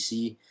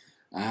NPC,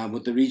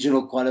 with the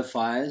regional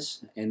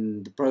qualifiers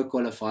and the pro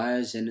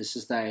qualifiers, and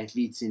assist our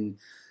athletes in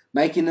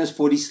making those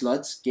 40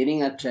 slots,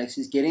 getting our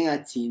tracksuits, getting our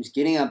teams,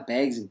 getting our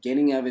bags, and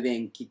getting over there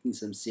and kicking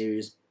some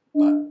serious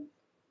butt.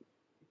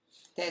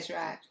 That's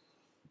right.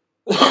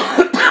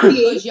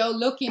 Because you're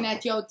looking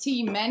at your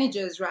team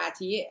managers right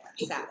here,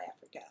 South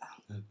Africa.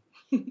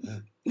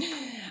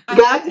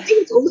 I think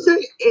it's also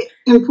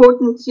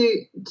important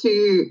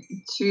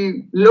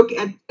to look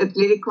at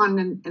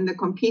Athleticon and the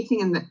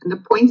competing and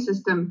the point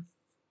system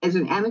as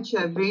an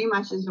amateur very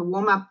much as a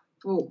warm-up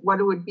for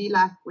what it would be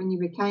like when you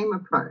became a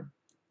pro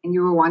and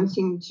you were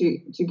wanting to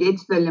get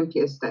to the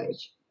Olympia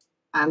stage.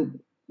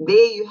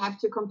 There you have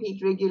to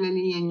compete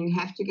regularly and you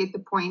have to get the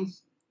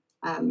points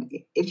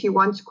if you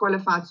want to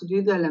qualify to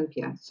do the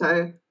Olympia.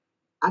 So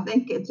I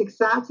think it's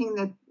exciting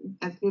that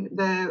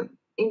the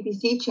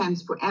NPC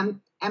champs for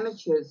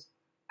amateurs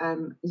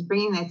is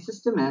bringing that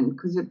system in,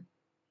 because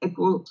it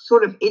will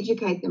sort of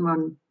educate them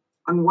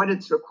on what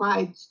it's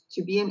required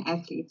to be an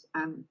athlete,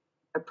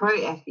 a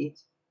pro athlete.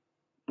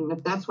 And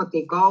if that's what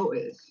their goal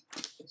is,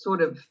 it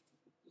sort of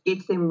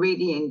gets them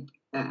ready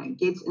and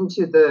gets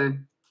into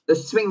the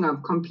swing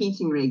of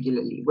competing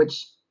regularly,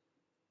 which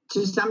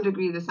to some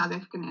degree the South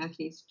African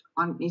athletes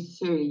aren't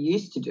necessarily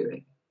used to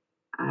doing.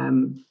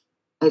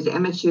 As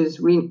amateurs,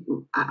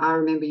 I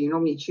remember you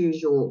normally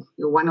choose your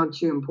one or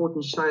two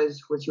important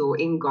shows with your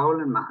end goal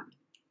in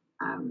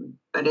mind.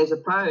 But as a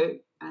pro,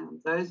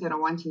 those that are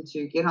wanting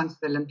to get onto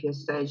the Olympia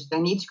stage, they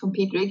need to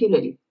compete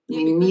regularly.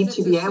 Yeah, they need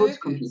to be able circuit. To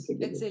compete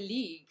regularly. It's a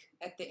league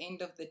at the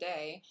end of the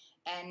day,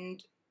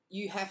 and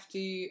you have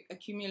to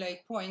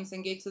accumulate points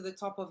and get to the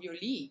top of your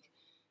league.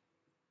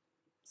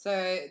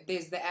 So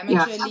there's the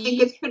amateur league. I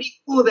think it's pretty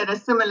cool that a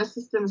similar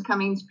system's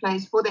coming into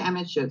place for the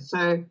amateurs.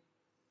 So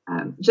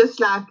just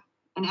like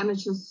an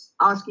amateur's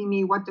asking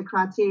me what the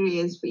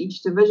criteria is for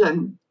each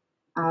division,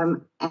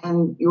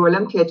 and your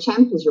Olympia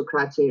champ is your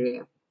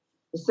criteria.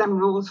 There's some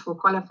rules for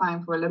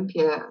qualifying for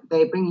Olympia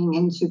they're bringing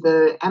into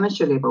the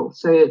amateur level.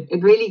 So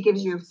it really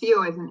gives you a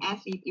feel as an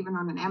athlete, even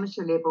on an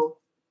amateur level,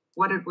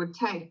 what it would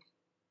take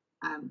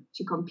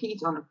to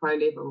compete on a pro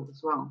level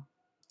as well.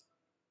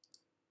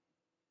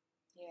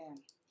 Yeah.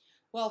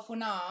 Well, for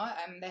now,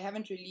 they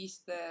haven't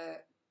released the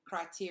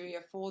criteria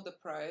for the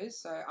pros,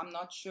 so I'm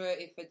not sure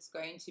if it's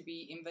going to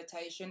be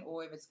invitation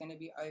or if it's going to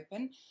be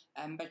open,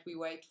 but we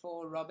wait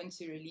for Robin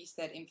to release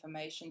that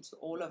information to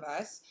all of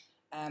us.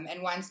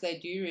 And once they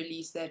do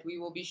release that, we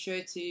will be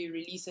sure to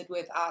release it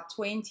with our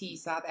 20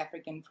 South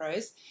African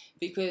pros,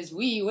 because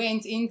we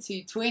went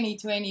into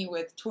 2020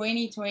 with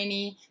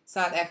 20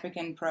 South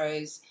African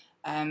pros.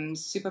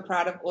 Super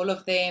proud of all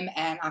of them,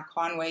 and I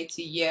can't wait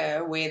to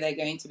hear where they're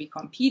going to be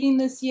competing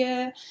this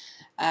year.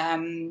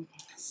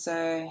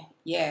 So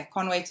yeah,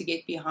 can't wait to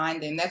get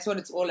behind them. That's what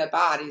it's all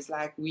about, is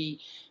like we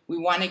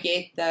want to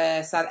get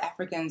the South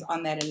Africans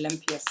on that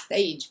Olympia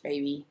stage,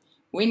 baby,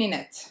 winning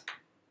it.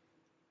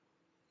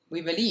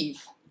 We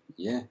believe.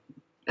 Yeah.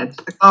 That's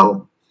the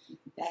goal.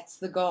 That's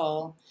the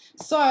goal.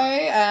 So,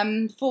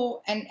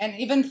 for and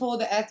even for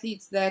the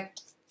athletes that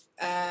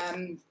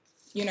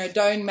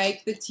don't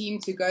make the team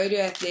to go to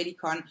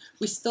Athleticon,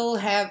 we still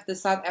have the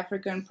South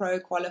African Pro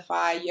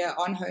Qualifier here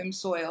on home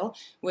soil,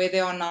 where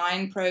there are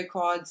 9 pro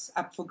cards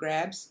up for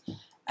grabs.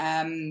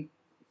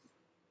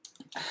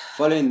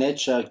 Following that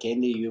show,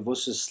 Candy, you've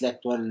also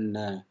slapped one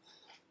at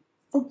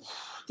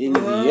the end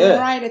of the year.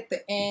 Right at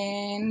the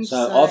end.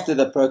 So after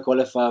the Pro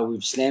Qualifier,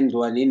 we've slammed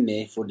one in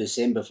there for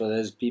December for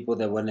those people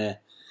that want to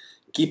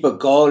keep a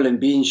goal and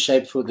be in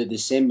shape for the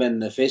December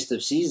and the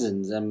festive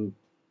seasons.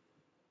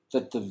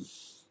 5th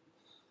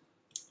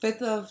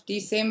of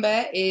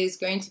December is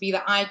going to be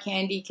the Eye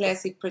Candy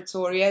Classic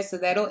Pretoria. So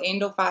that'll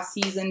end off our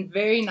season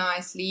very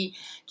nicely,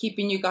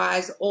 keeping you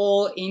guys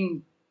all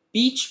in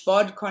beach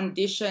bod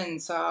condition.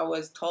 So I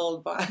was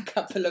told by a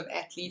couple of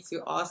athletes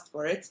who asked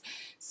for it.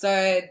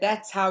 So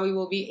that's how we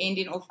will be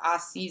ending off our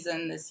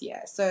season this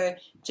year. So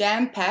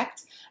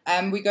jam-packed.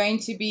 We're going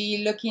to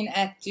be looking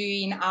at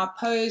doing our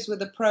Pose with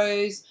the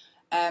Pros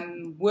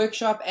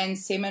workshop and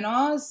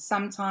seminars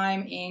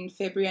sometime in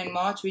February and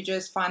March. We're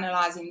just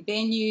finalizing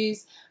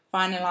venues,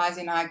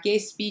 finalizing our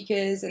guest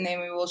speakers, and then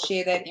we will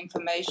share that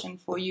information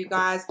for you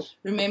guys.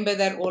 Remember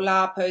that all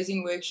our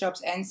posing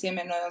workshops and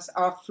seminars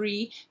are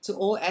free to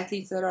all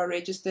athletes that are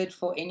registered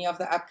for any of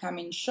the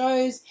upcoming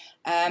shows.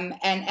 And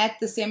at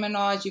the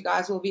seminars, you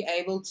guys will be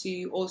able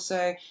to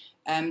also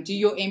do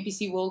your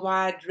NPC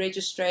Worldwide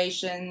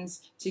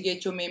registrations to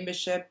get your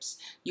memberships.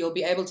 You'll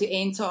be able to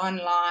enter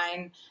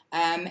online,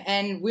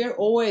 and we're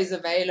always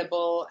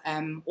available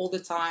all the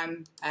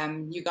time.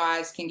 You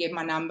guys can get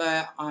my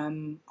number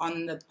on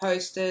the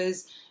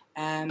posters.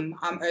 I'm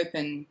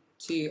open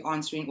to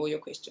answering all your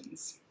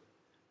questions.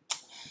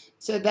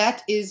 So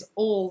that is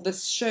all the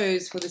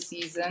shows for the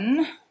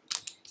season.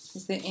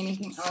 Is there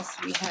anything else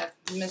we have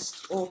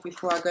missed off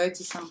before I go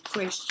to some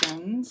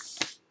questions?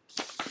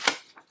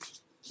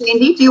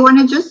 Candy, do you want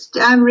to just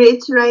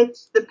reiterate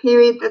the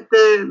period that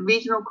the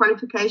regional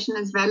qualification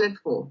is valid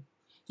for?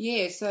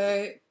 Yeah,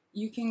 so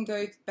you can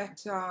go back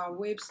to our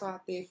website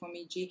there for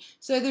me, G.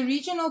 So the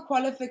regional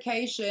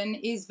qualification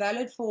is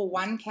valid for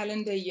 1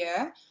 calendar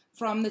year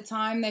from the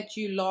time that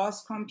you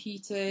last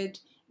competed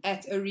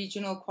at a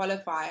regional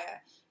qualifier.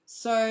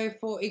 So,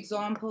 for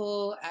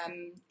example,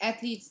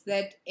 athletes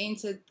that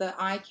entered the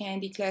Eye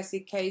Candy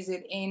Classic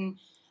KZN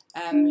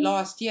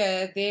last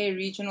year, their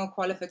regional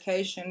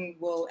qualification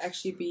will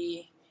actually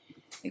be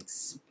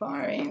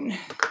expiring.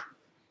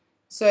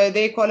 So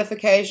their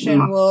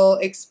qualification will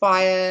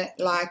expire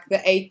like the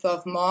 8th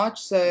of March.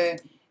 So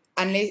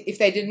if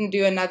they didn't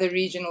do another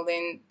regional,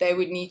 then they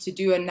would need to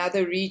do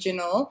another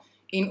regional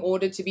in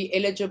order to be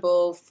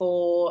eligible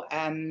for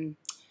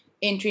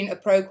entering a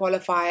pro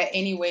qualifier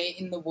anywhere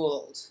in the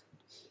world.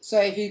 So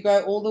if you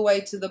go all the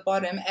way to the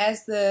bottom,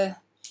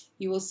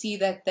 you will see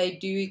that they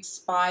do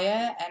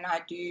expire, and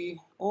I do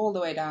all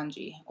the way down,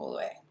 G, all the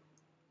way.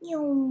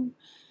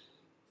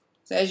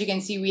 So as you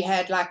can see, we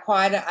had like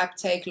quite an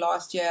uptake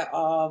last year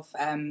of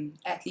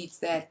athletes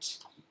that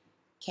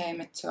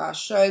came to our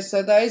show.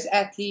 So those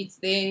athletes,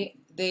 their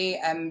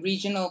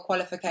regional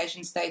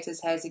qualification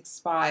status has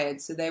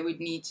expired, so they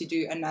would need to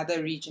do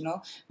another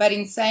regional. But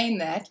in saying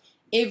that,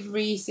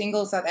 every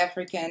single South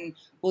African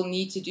will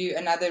need to do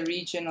another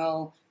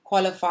regional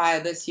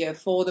qualifier this year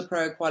for the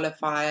pro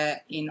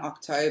qualifier in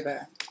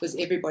October, because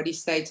everybody's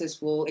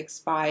status will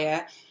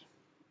expire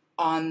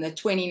on the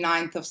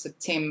 29th of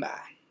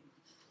September.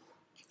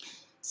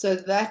 So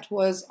that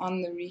was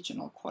on the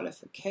regional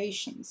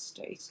qualification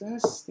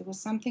status. There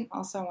was something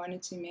else I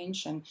wanted to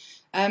mention.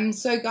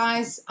 So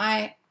guys,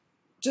 let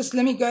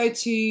me go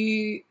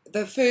to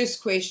the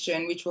first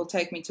question, which will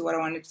take me to what I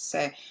wanted to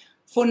say.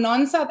 For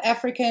non-South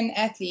African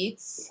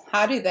athletes,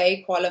 how do they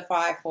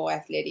qualify for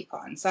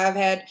Athleticon? So I've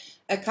had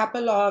a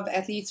couple of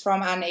athletes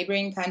from our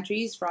neighboring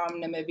countries,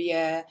 from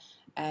Namibia,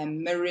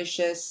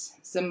 Mauritius,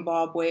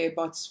 Zimbabwe,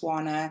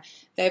 Botswana.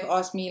 They've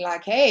asked me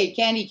like, hey,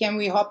 Candy, can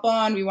we hop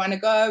on? We want to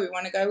go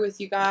with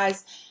you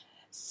guys.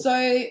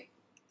 So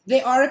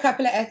there are a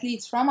couple of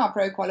athletes from our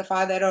pro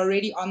qualifier that are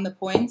already on the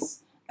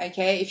points.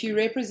 Okay, if you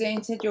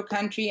represented your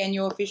country and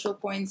your official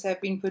points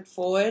have been put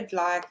forward,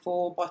 like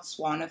for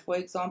Botswana, for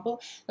example,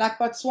 like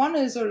Botswana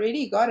has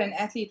already got an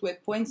athlete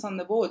with points on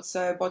the board.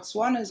 So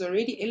Botswana is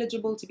already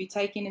eligible to be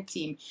taking a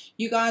team.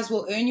 You guys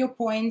will earn your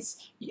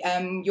points.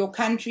 Your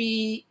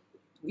country,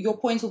 your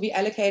points will be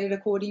allocated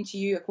according to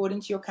you,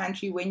 according to your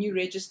country. When you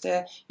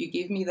register, you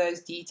give me those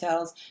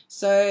details.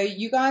 So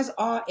you guys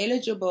are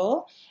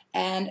eligible.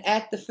 And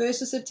at the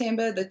 1st of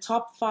September, the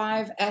top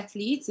 5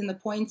 athletes in the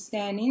point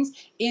standings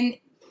in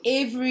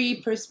every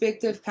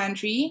prospective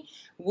country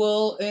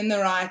will earn the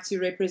right to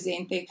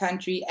represent their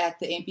country at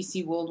the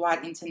NPC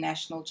Worldwide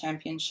International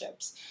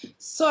Championships.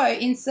 So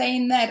in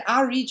saying that,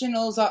 our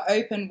regionals are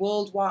open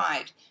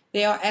worldwide.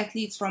 There are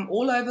athletes from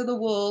all over the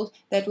world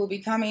that will be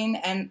coming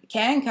and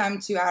can come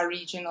to our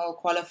regional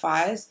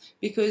qualifiers,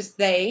 because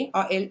they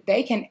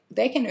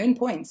can earn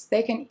points.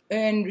 They can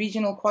earn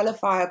regional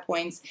qualifier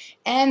points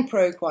and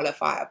pro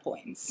qualifier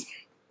points.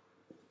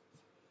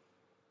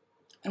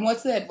 And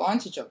what's the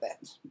advantage of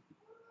that?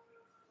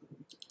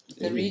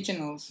 The Really?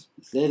 regionals.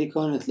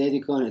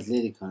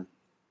 Athleticon.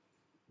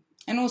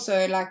 And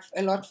also, like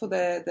a lot for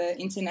the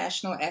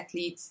international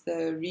athletes,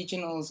 the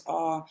regionals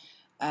are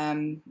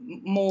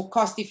more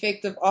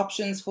cost-effective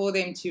options for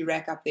them to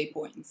rack up their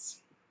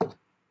points.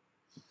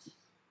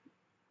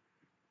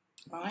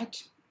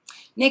 Right.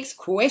 Next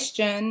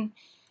question.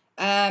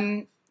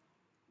 Okay,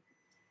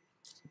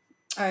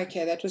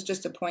 that was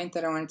just a point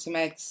that I wanted to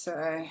make.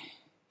 So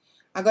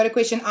I got a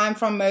question. I'm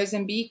from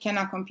Mozambique. Can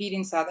I compete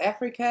in South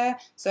Africa?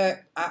 So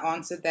I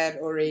answered that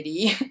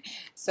already.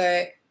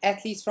 So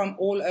athletes from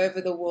all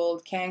over the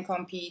world can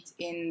compete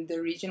in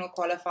the regional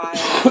qualifiers,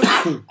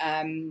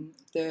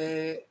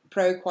 the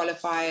pro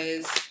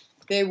qualifiers.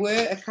 There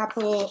were a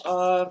couple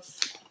of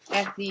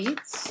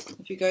athletes.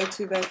 If you go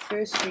to the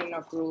first screen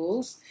of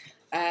rules,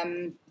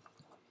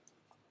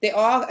 there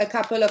are a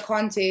couple of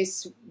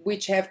contests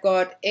which have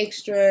got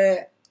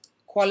extra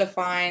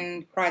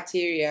qualifying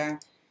criteria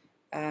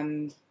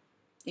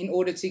in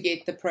order to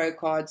get the pro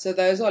card. So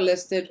those are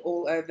listed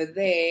all over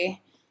there.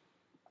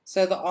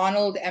 So the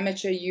Arnold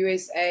Amateur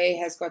USA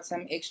has got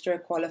some extra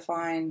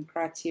qualifying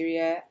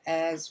criteria,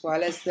 as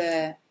well as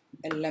the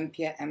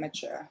Olympia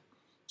Amateur,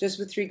 just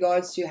with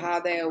regards to how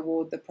they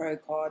award the pro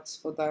cards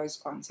for those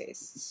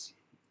contests.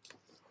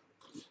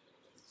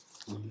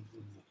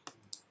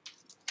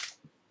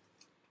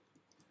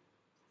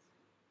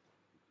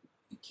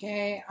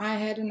 Okay, I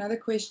had another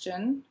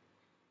question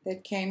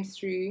that came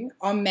through.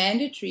 Are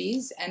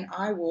mandatories and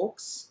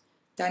I-walks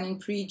done in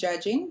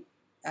pre-judging,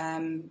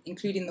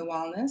 including the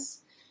wellness?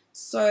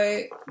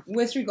 So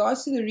with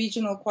regards to the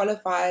regional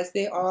qualifiers,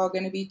 there are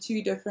going to be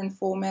two different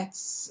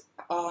formats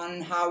on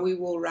how we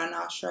will run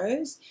our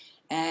shows,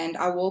 and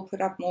I will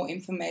put up more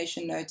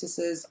information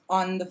notices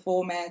on the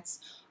formats,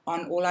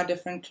 on all our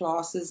different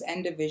classes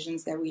and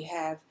divisions that we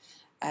have.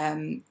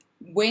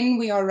 When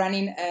we are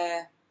running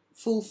a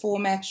full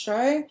format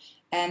show,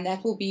 and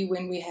that will be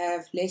when we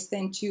have less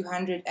than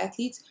 200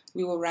 athletes,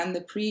 we will run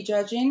the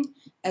pre-judging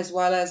as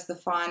well as the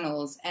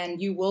finals,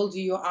 and you will do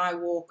your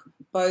I-walk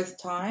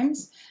both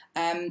times.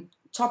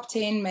 Top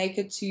 10 make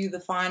it to the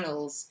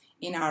finals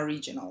in our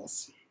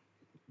regionals.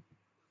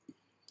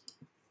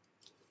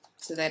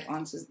 So that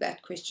answers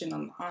that question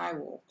on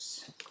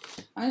I-walks.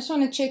 I just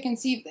want to check and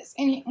see if there's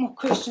any more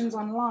questions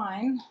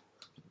online.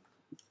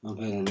 I've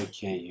had a look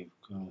here. You've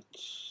got...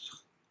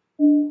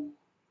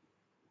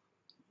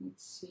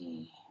 Let's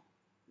see.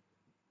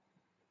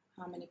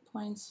 How many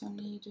points are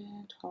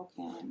needed? Hog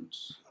hand.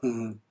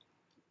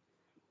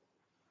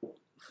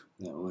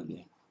 That one,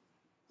 yeah.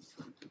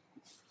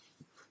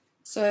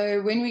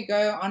 So when we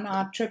go on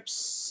our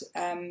trips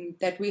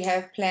that we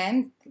have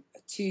planned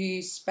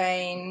to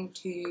Spain,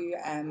 to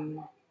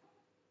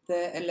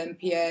the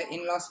Olympia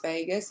in Las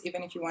Vegas,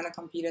 even if you want to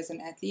compete as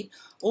an athlete,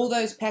 all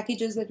those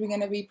packages that we're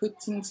going to be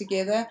putting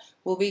together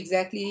will be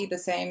exactly the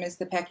same as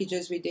the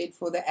packages we did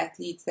for the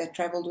athletes that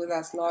traveled with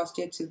us last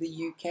year to the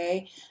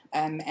UK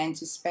and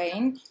to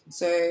Spain.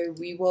 So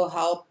we will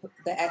help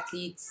the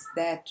athletes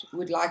that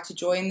would like to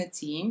join the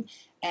team.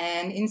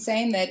 And in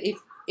saying that,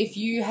 if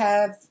you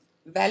have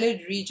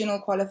valid regional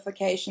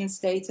qualification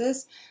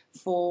status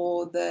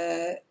for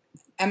the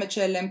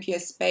Amateur Olympia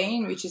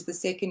Spain, which is the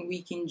second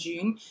week in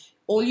June,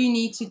 all you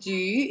need to do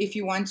if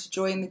you want to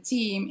join the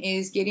team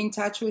is get in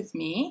touch with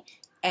me.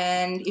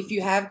 And if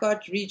you have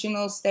got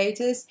regional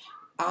status,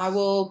 I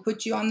will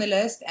put you on the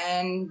list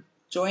and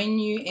join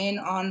you in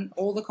on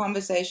all the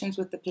conversations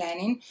with the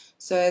planning.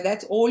 So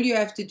that's all you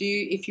have to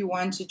do if you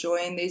want to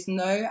join. There's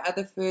no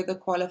other further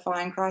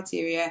qualifying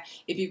criteria.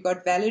 If you've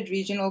got valid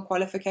regional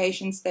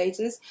qualification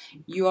status,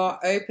 you are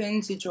open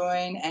to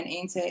join and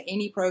enter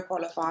any pro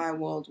qualifier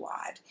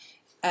worldwide.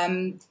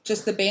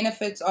 Just the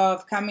benefits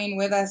of coming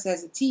with us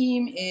as a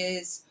team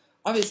is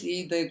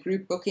obviously the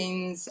group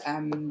bookings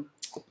and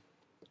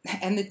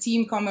the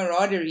team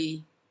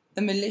camaraderie.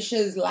 The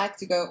militias like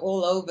to go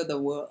all over the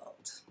world.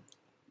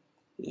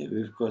 Yeah,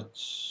 we've got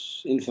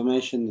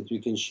information that we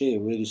can share,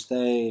 where to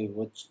stay,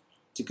 what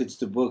tickets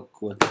to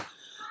book,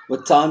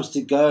 what times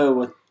to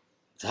go,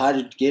 how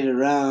to get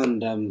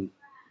around.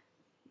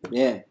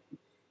 Yeah,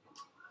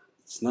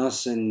 it's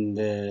nice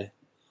and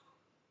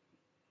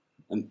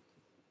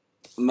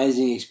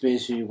amazing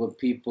experience when you've got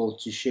people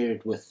to share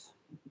it with.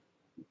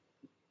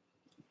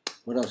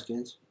 What else,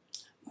 Gens?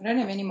 I don't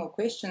have any more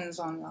questions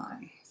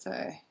online. So,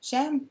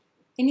 Sham,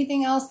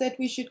 anything else that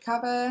we should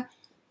cover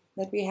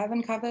that we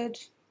haven't covered?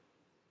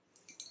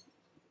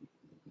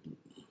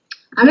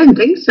 I don't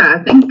think so.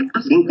 I think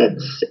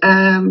that's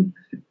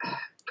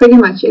pretty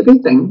much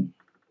everything.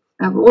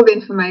 All the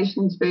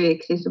information is very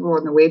accessible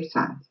on the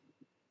website.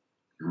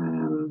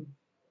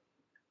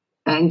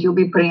 And you'll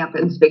be putting up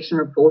inspection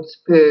reports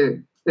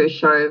per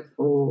show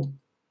for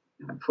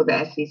the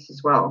athletes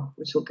as well,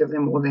 which will give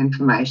them all the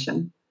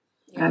information.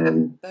 Yeah,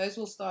 those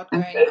will start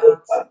going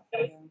out.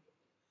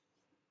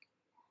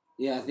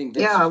 Yeah, I think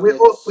that's... Yeah, we're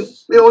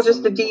all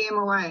just a DM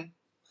away.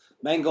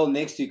 Main goal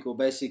next week will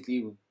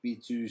basically be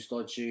to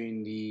start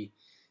sharing the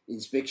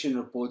inspection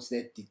reports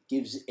that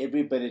gives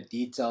every bit of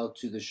detail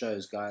to the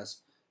shows,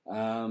 guys.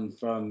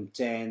 from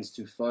tans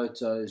to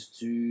photos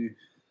to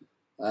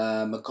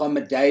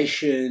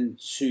accommodation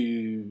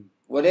to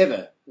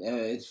whatever.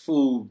 It's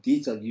full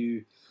detail.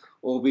 You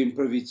all been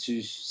privy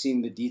to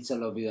seeing the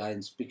detail of our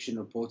inspection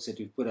reports that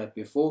we've put out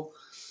before.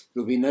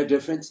 There'll be no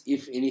difference,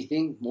 if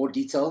anything, more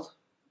detailed.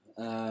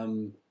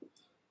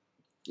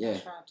 Yeah.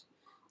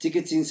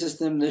 Ticketing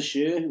system this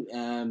year.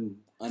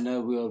 I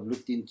know we have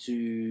looked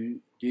into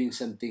doing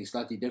something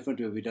slightly different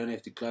where we don't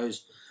have to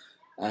close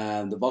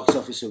the box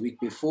office a week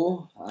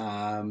before.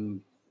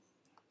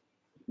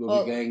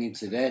 We'll be going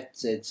into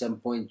that at some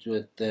point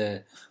with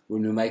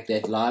when we make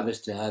that live as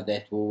to how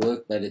that will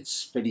work, but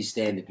it's pretty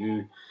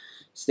standard.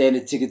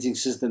 Standard ticketing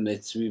system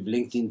that we've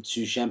linked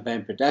into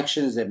Champagne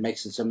Productions that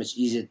makes it so much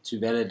easier to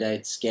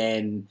validate,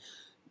 scan,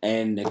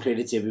 and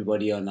accredit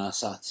everybody on our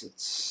sites.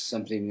 It's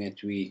something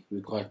that we're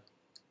quite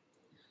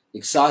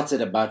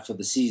excited about for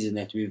the season,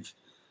 that we've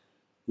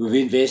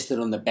invested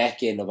on the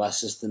back end of our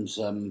systems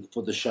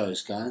for the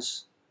shows,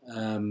 guys.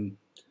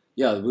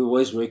 Yeah, we're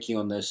always working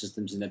on those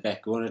systems in the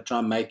back. We want to try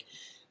and make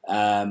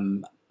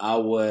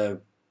our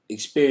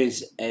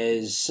experience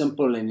as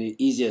simple and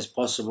easy as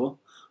possible.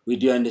 We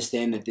do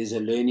understand that there's a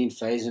learning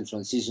phase and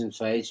transition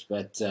phase,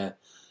 but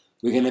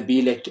we're going to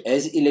be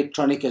as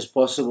electronic as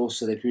possible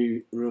so that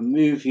we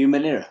remove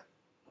human error.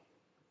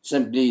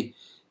 Simply,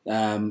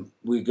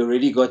 we've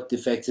already got the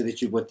factor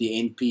that you've got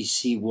the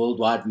NPC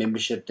worldwide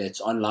membership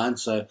that's online.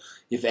 So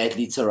if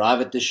athletes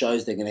arrive at the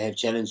shows, they're going to have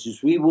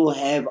challenges. We will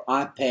have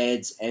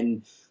iPads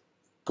and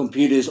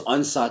computers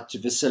on site to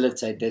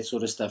facilitate that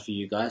sort of stuff for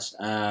you guys,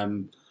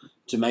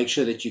 to make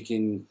sure that you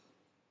can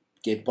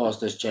get past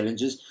those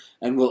challenges.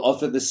 And we'll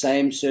offer the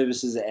same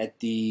services at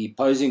the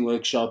posing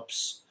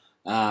workshops.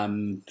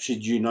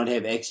 Should you not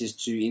have access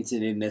to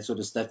internet and that sort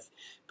of stuff,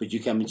 but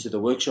you come into the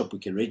workshop, we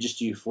can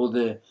register you for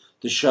the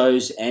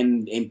shows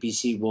and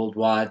NPC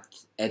worldwide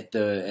at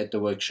the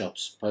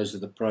workshops. Pose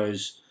of the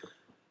Pros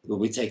will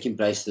be taking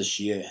place this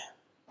year.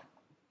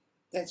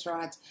 That's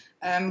right.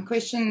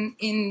 Question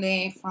in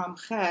there from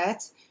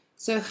Gert.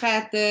 So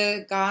Gert,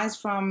 the guys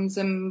from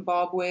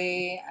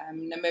Zimbabwe,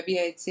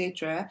 Namibia,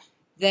 etc.,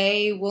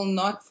 they will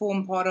not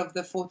form part of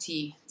the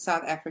 40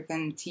 South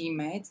African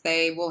teammates.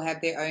 They will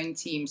have their own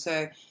team.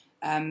 So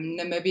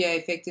Namibia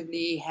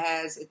effectively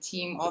has a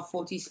team of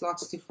 40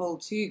 slots to fill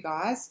too,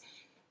 guys.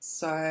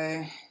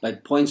 So,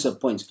 but points are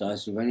points,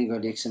 guys. We've only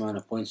got X amount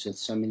of points with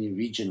so many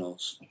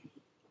regionals.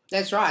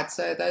 That's right.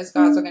 So those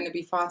guys are going to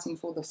be fighting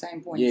for the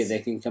same points. Yeah, they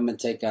can come and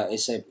take our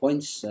SA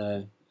points.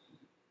 So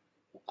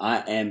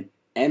I am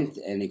amped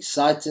and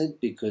excited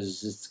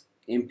because it's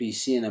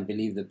NPC and I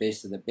believe the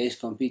best of the best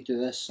compete with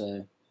us.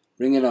 So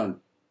bring it on.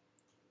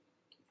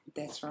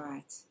 That's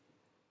right.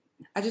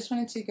 I just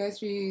wanted to go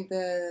through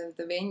the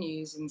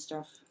venues and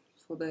stuff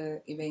for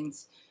the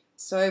events.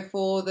 So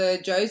for the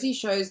Josie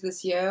shows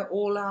this year,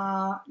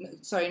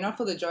 not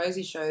for the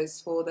Josie shows,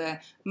 for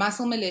the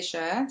Muscle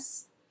Militia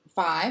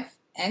 5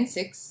 and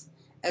 6,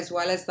 as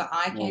well as the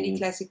Eye Candy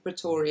Classic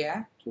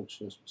Pretoria,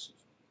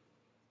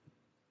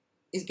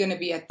 is going to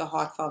be at the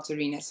Hartfeld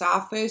Arena. So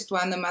our first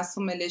one, the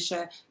Muscle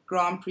Militia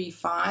Grand Prix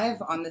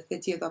 5 on the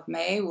 30th of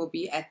May, will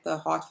be at the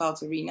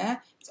Hartfeld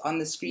Arena. It's on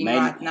the screen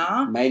right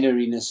now. Main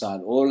arena side.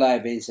 All our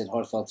events at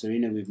Hartfeld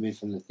Arena, we've moved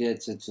from the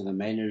theatre to the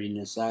main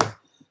arena side.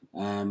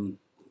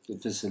 The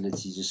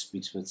facility just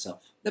speaks for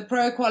itself. The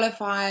Pro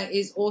Qualifier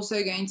is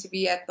also going to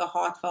be at the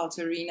Hartfeld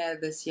Arena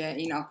this year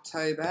in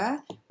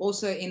October,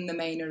 also in the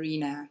main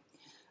arena.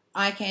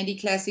 Eye Candy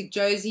Classic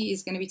Josie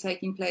is going to be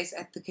taking place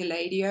at the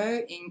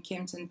Calladio in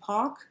Kempton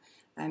Park.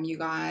 You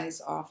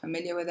guys are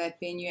familiar with that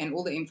venue, and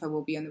all the info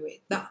will be on the web.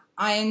 The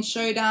Iron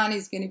Showdown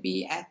is going to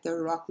be at the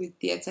Rockwood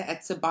Theatre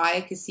at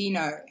Sibaya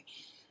Casino.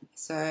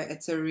 So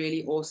it's a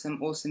really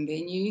awesome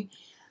venue.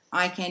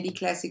 Eye Candy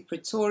Classic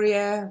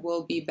Pretoria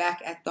will be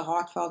back at the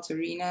Hartfeld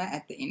Arena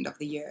at the end of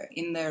the year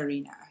in the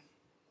arena.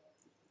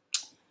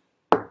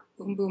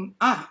 Boom, boom.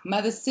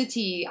 Mother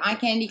City. Eye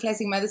Candy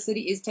Classic Mother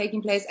City is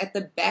taking place at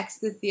the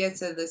Baxter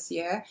Theatre this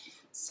year.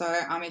 So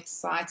I'm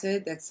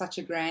excited. That's such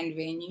a grand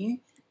venue.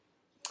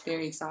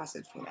 Very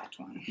excited for that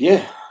one.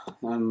 Yeah.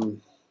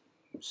 I'm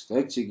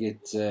stoked to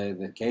get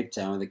the Cape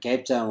Town. The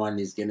Cape Town one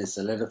is going to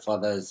solidify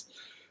those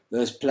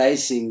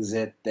placings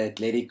at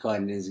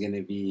Athleticon. Is going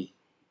to be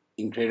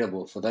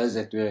incredible. For those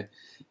that were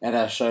at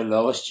our show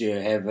last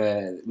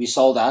year, we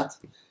sold out.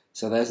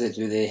 So those that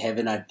were there have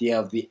an idea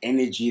of the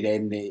energy,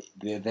 then the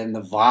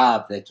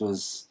vibe that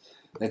was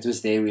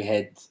there. We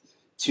had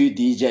two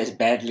DJs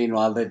battling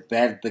while the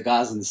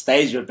guys on the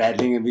stage were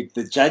battling, and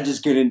the judges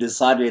couldn't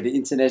decide. We had an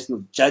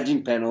international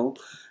judging panel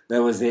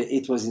that was there.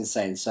 It was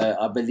insane. So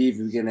I believe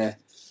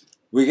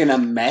we're gonna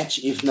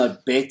match, if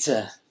not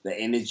better, the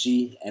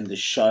energy and the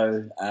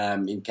show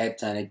in Cape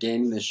Town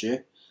again this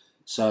year.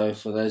 So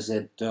for those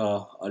that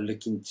are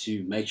looking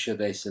to make sure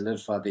they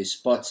solidify their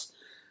spots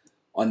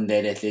on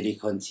that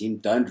Athleticon team,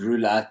 don't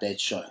rule out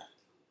that show.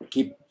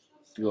 Keep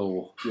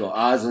your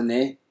eyes on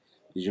there,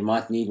 because you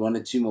might need 1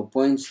 or 2 more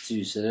points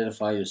to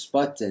solidify your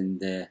spot,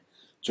 and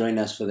join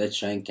us for that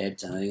show in Cape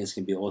Town. I think it's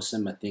going to be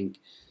awesome. I'm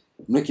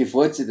looking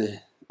forward to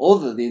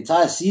the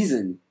entire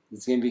season.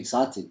 It's going to be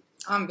exciting.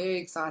 I'm very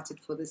excited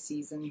for the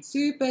season.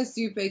 Super,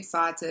 super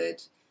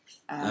excited.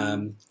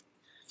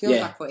 Feels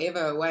like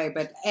forever away,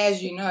 but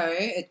as you know,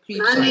 it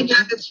creeps on.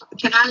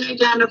 Can I lay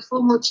down a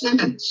formal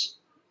challenge?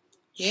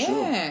 Yes.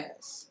 Sure.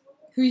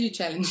 Who you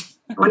challenge?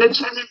 I want to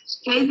challenge.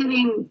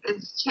 KZN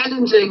is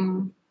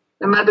challenging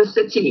the mother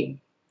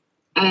city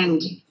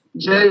and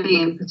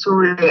Jolie and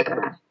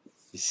Pretoria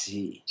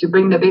to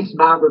bring the best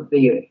vibe of the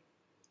year.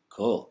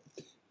 Cool.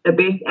 The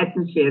best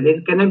atmosphere.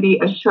 There's going to be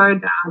a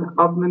showdown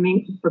of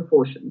momentous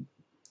proportions.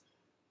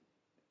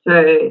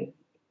 So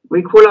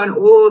we call on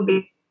all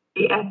the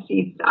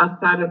athletes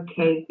outside of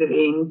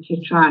KZN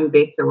to try and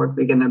better what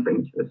we're going to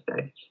bring to the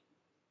stage.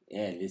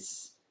 Yeah,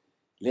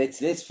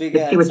 let's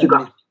figure out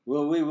something.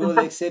 Well, we will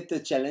accept the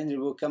challenge.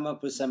 We'll come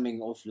up with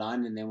something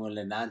offline, and then we'll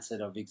announce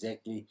it of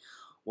exactly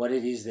what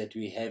it is that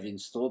we have in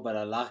store. But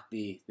I like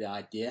the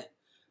idea,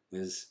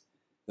 because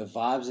the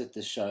vibes at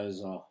the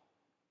shows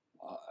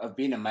have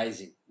been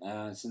amazing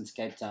since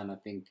Cape Town. I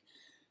think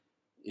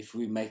if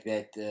we make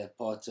that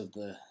part of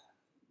the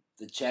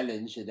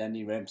challenge, it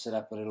only ramps it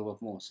up a little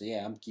bit more. So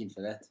yeah, I'm keen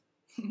for that.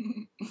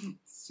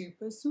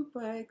 Super,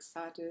 super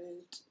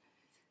excited.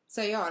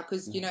 So yeah,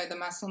 because you know the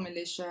Muscle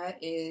Militia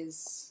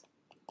is,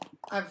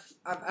 I've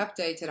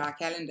updated our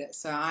calendar,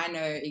 so I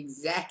know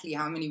exactly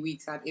how many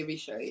weeks out every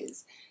show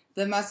is.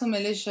 The Muscle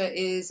Militia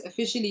is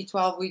officially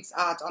 12 weeks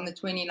out on the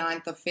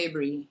 29th of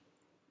February.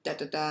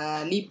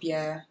 Leap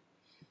year.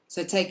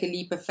 So take a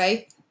leap of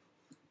faith.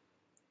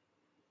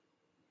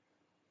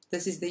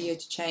 This is the year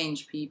to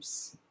change,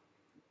 peeps.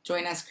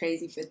 Join us,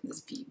 crazy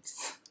fitness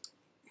peeps.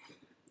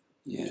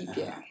 Yeah. Leap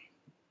year.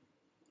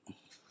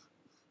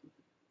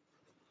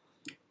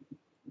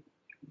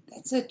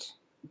 That's it.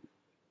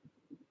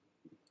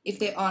 If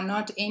there are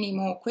not any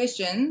more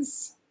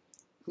questions,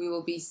 we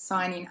will be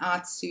signing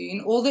out soon.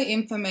 All the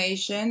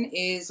information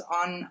is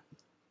on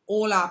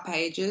all our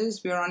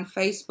pages. We're on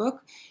Facebook.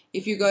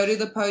 If you go to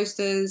the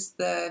posters,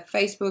 the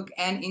Facebook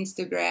and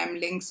Instagram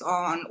links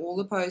are on all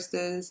the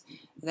posters.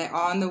 They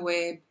are on the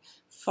web.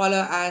 Follow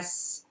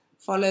us.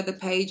 Follow the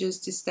pages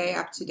to stay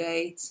up to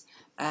date.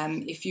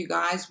 If you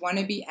guys want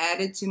to be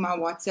added to my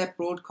WhatsApp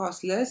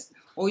broadcast list,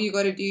 all you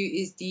got to do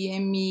is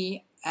DM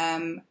me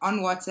on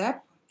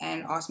WhatsApp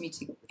and ask me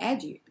to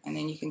add you, and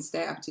then you can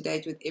stay up to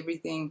date with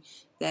everything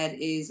that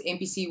is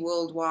NPC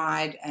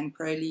Worldwide and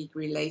Pro League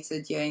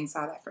related here in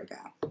South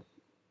Africa.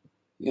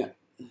 Yeah.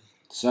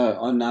 So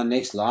on our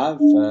next live,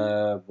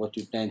 what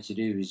we plan to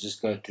do is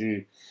just go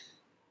through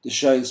the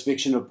show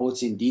inspection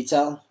reports in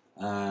detail,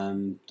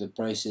 the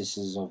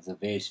processes of the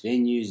various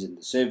venues and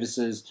the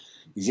services,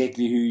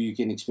 exactly who you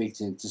can expect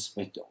to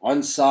anticipate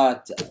on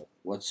site,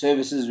 what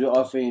services we're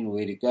offering,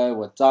 where to go,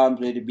 what times,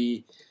 where to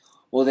be.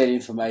 All that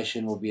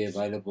information will be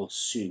available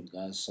soon,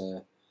 guys.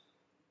 So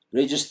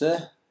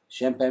register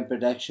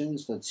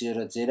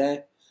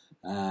champagneproductions.co.za.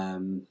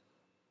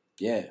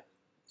 Yeah.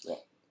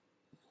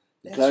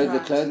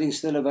 The clothing's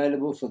still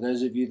available for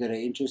those of you that are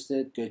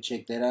interested. Go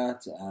check that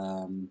out.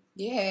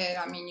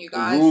 Yeah, I mean, you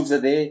guys. The rules are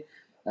there.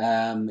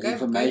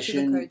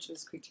 Information. Go to the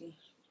coaches quickly.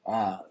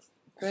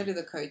 Go to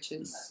the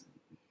coaches.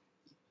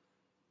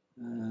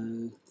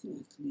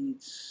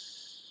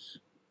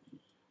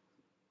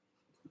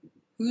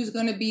 Who's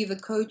going to be the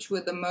coach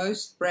with the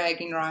most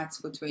bragging rights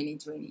for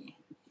 2020?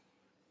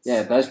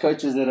 Yeah, those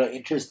coaches that are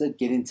interested,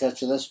 get in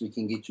touch with us. We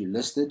can get you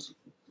listed.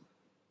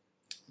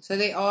 So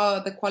they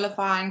are the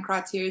qualifying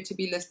criteria to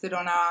be listed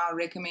on our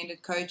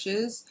recommended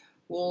coaches.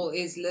 All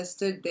is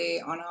listed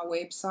there on our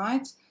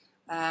website,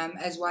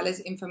 as well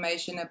as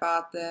information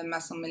about the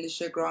Muscle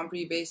Militia Grand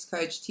Prix Best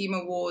Coach Team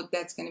Award.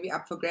 That's going to be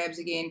up for grabs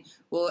again.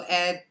 We'll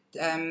add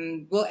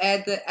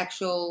the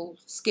actual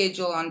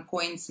schedule on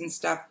points and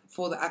stuff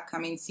for the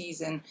upcoming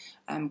season,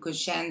 because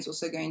Shan's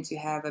also going to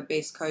have a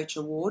Best Coach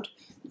Award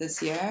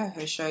this year.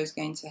 Her show is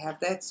going to have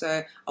that.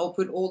 So I'll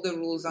put all the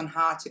rules on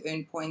how to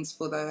earn points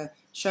for the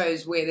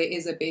shows where there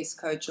is a Best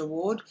Coach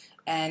Award.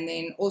 And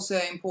then also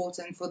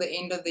important for the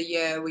end of the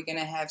year, we're going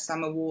to have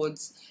some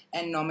awards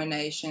and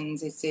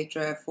nominations,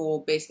 etc.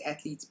 for Best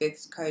Athletes,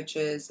 Best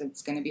Coaches.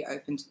 It's going to be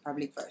open to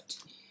public vote.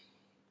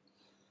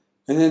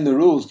 And then the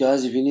rules,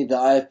 guys. If you need the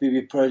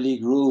IFBB Pro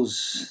League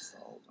rules,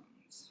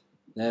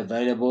 they're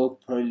available.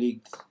 Pro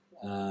League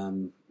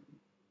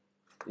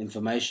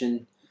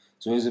information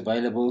is always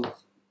available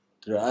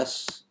through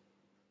us.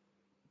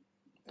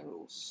 The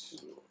rules.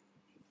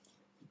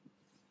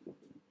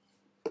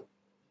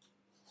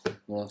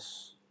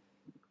 Yes.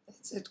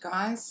 That's it,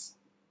 guys.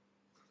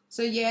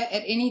 So yeah,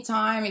 at any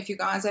time, if you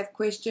guys have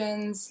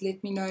questions,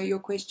 let me know your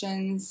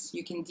questions.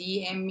 You can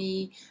DM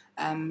me.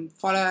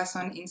 Follow us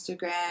on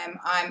Instagram.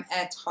 I'm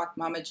at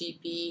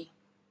HotMamaGP.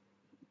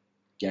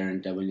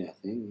 Garen W, I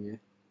think, yeah.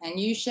 And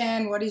you,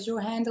 Shan, what is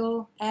your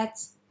handle at?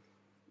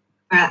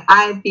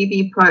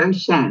 IFBB Pro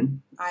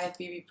Shan.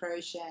 IFBB Pro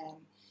Shan.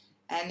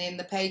 And then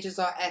the pages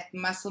are at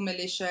Muscle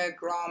Militia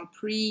Grand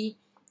Prix,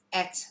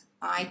 at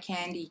Eye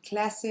Candy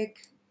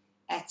Classic,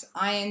 at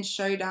Iron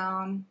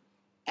Showdown,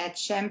 at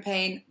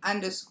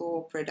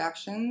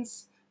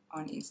Champagne_Productions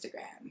on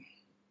Instagram.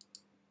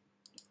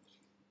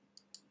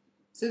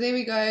 So there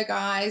we go,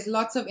 guys.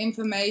 Lots of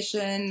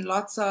information,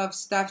 lots of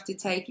stuff to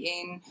take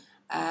in.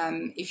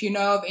 If you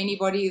know of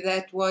anybody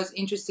that was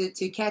interested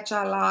to catch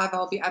our live,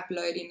 I'll be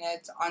uploading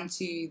it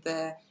onto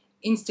the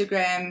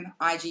Instagram,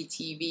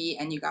 IGTV,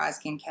 and you guys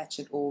can catch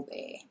it all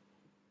there.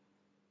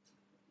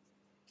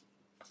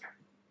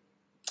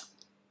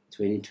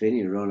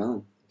 2020, roll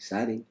on.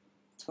 Exciting.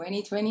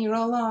 2020,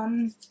 roll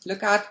on.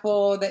 Look out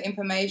for the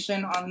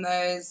information on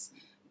those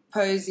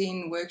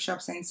posing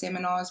workshops and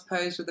seminars,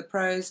 Pose with the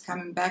Pros,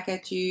 coming back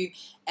at you.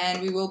 And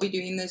we will be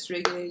doing this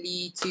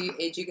regularly to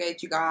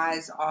educate you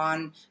guys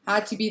on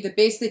how to be the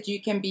best that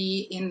you can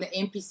be in the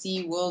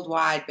NPC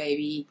worldwide,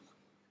 baby.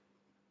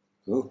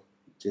 Cool.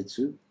 Chat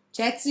soon.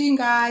 Chat soon,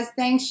 guys.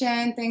 Thanks,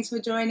 Shan. Thanks for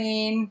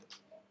joining.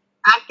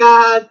 Bye,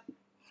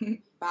 guys.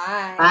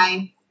 Bye.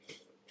 Bye.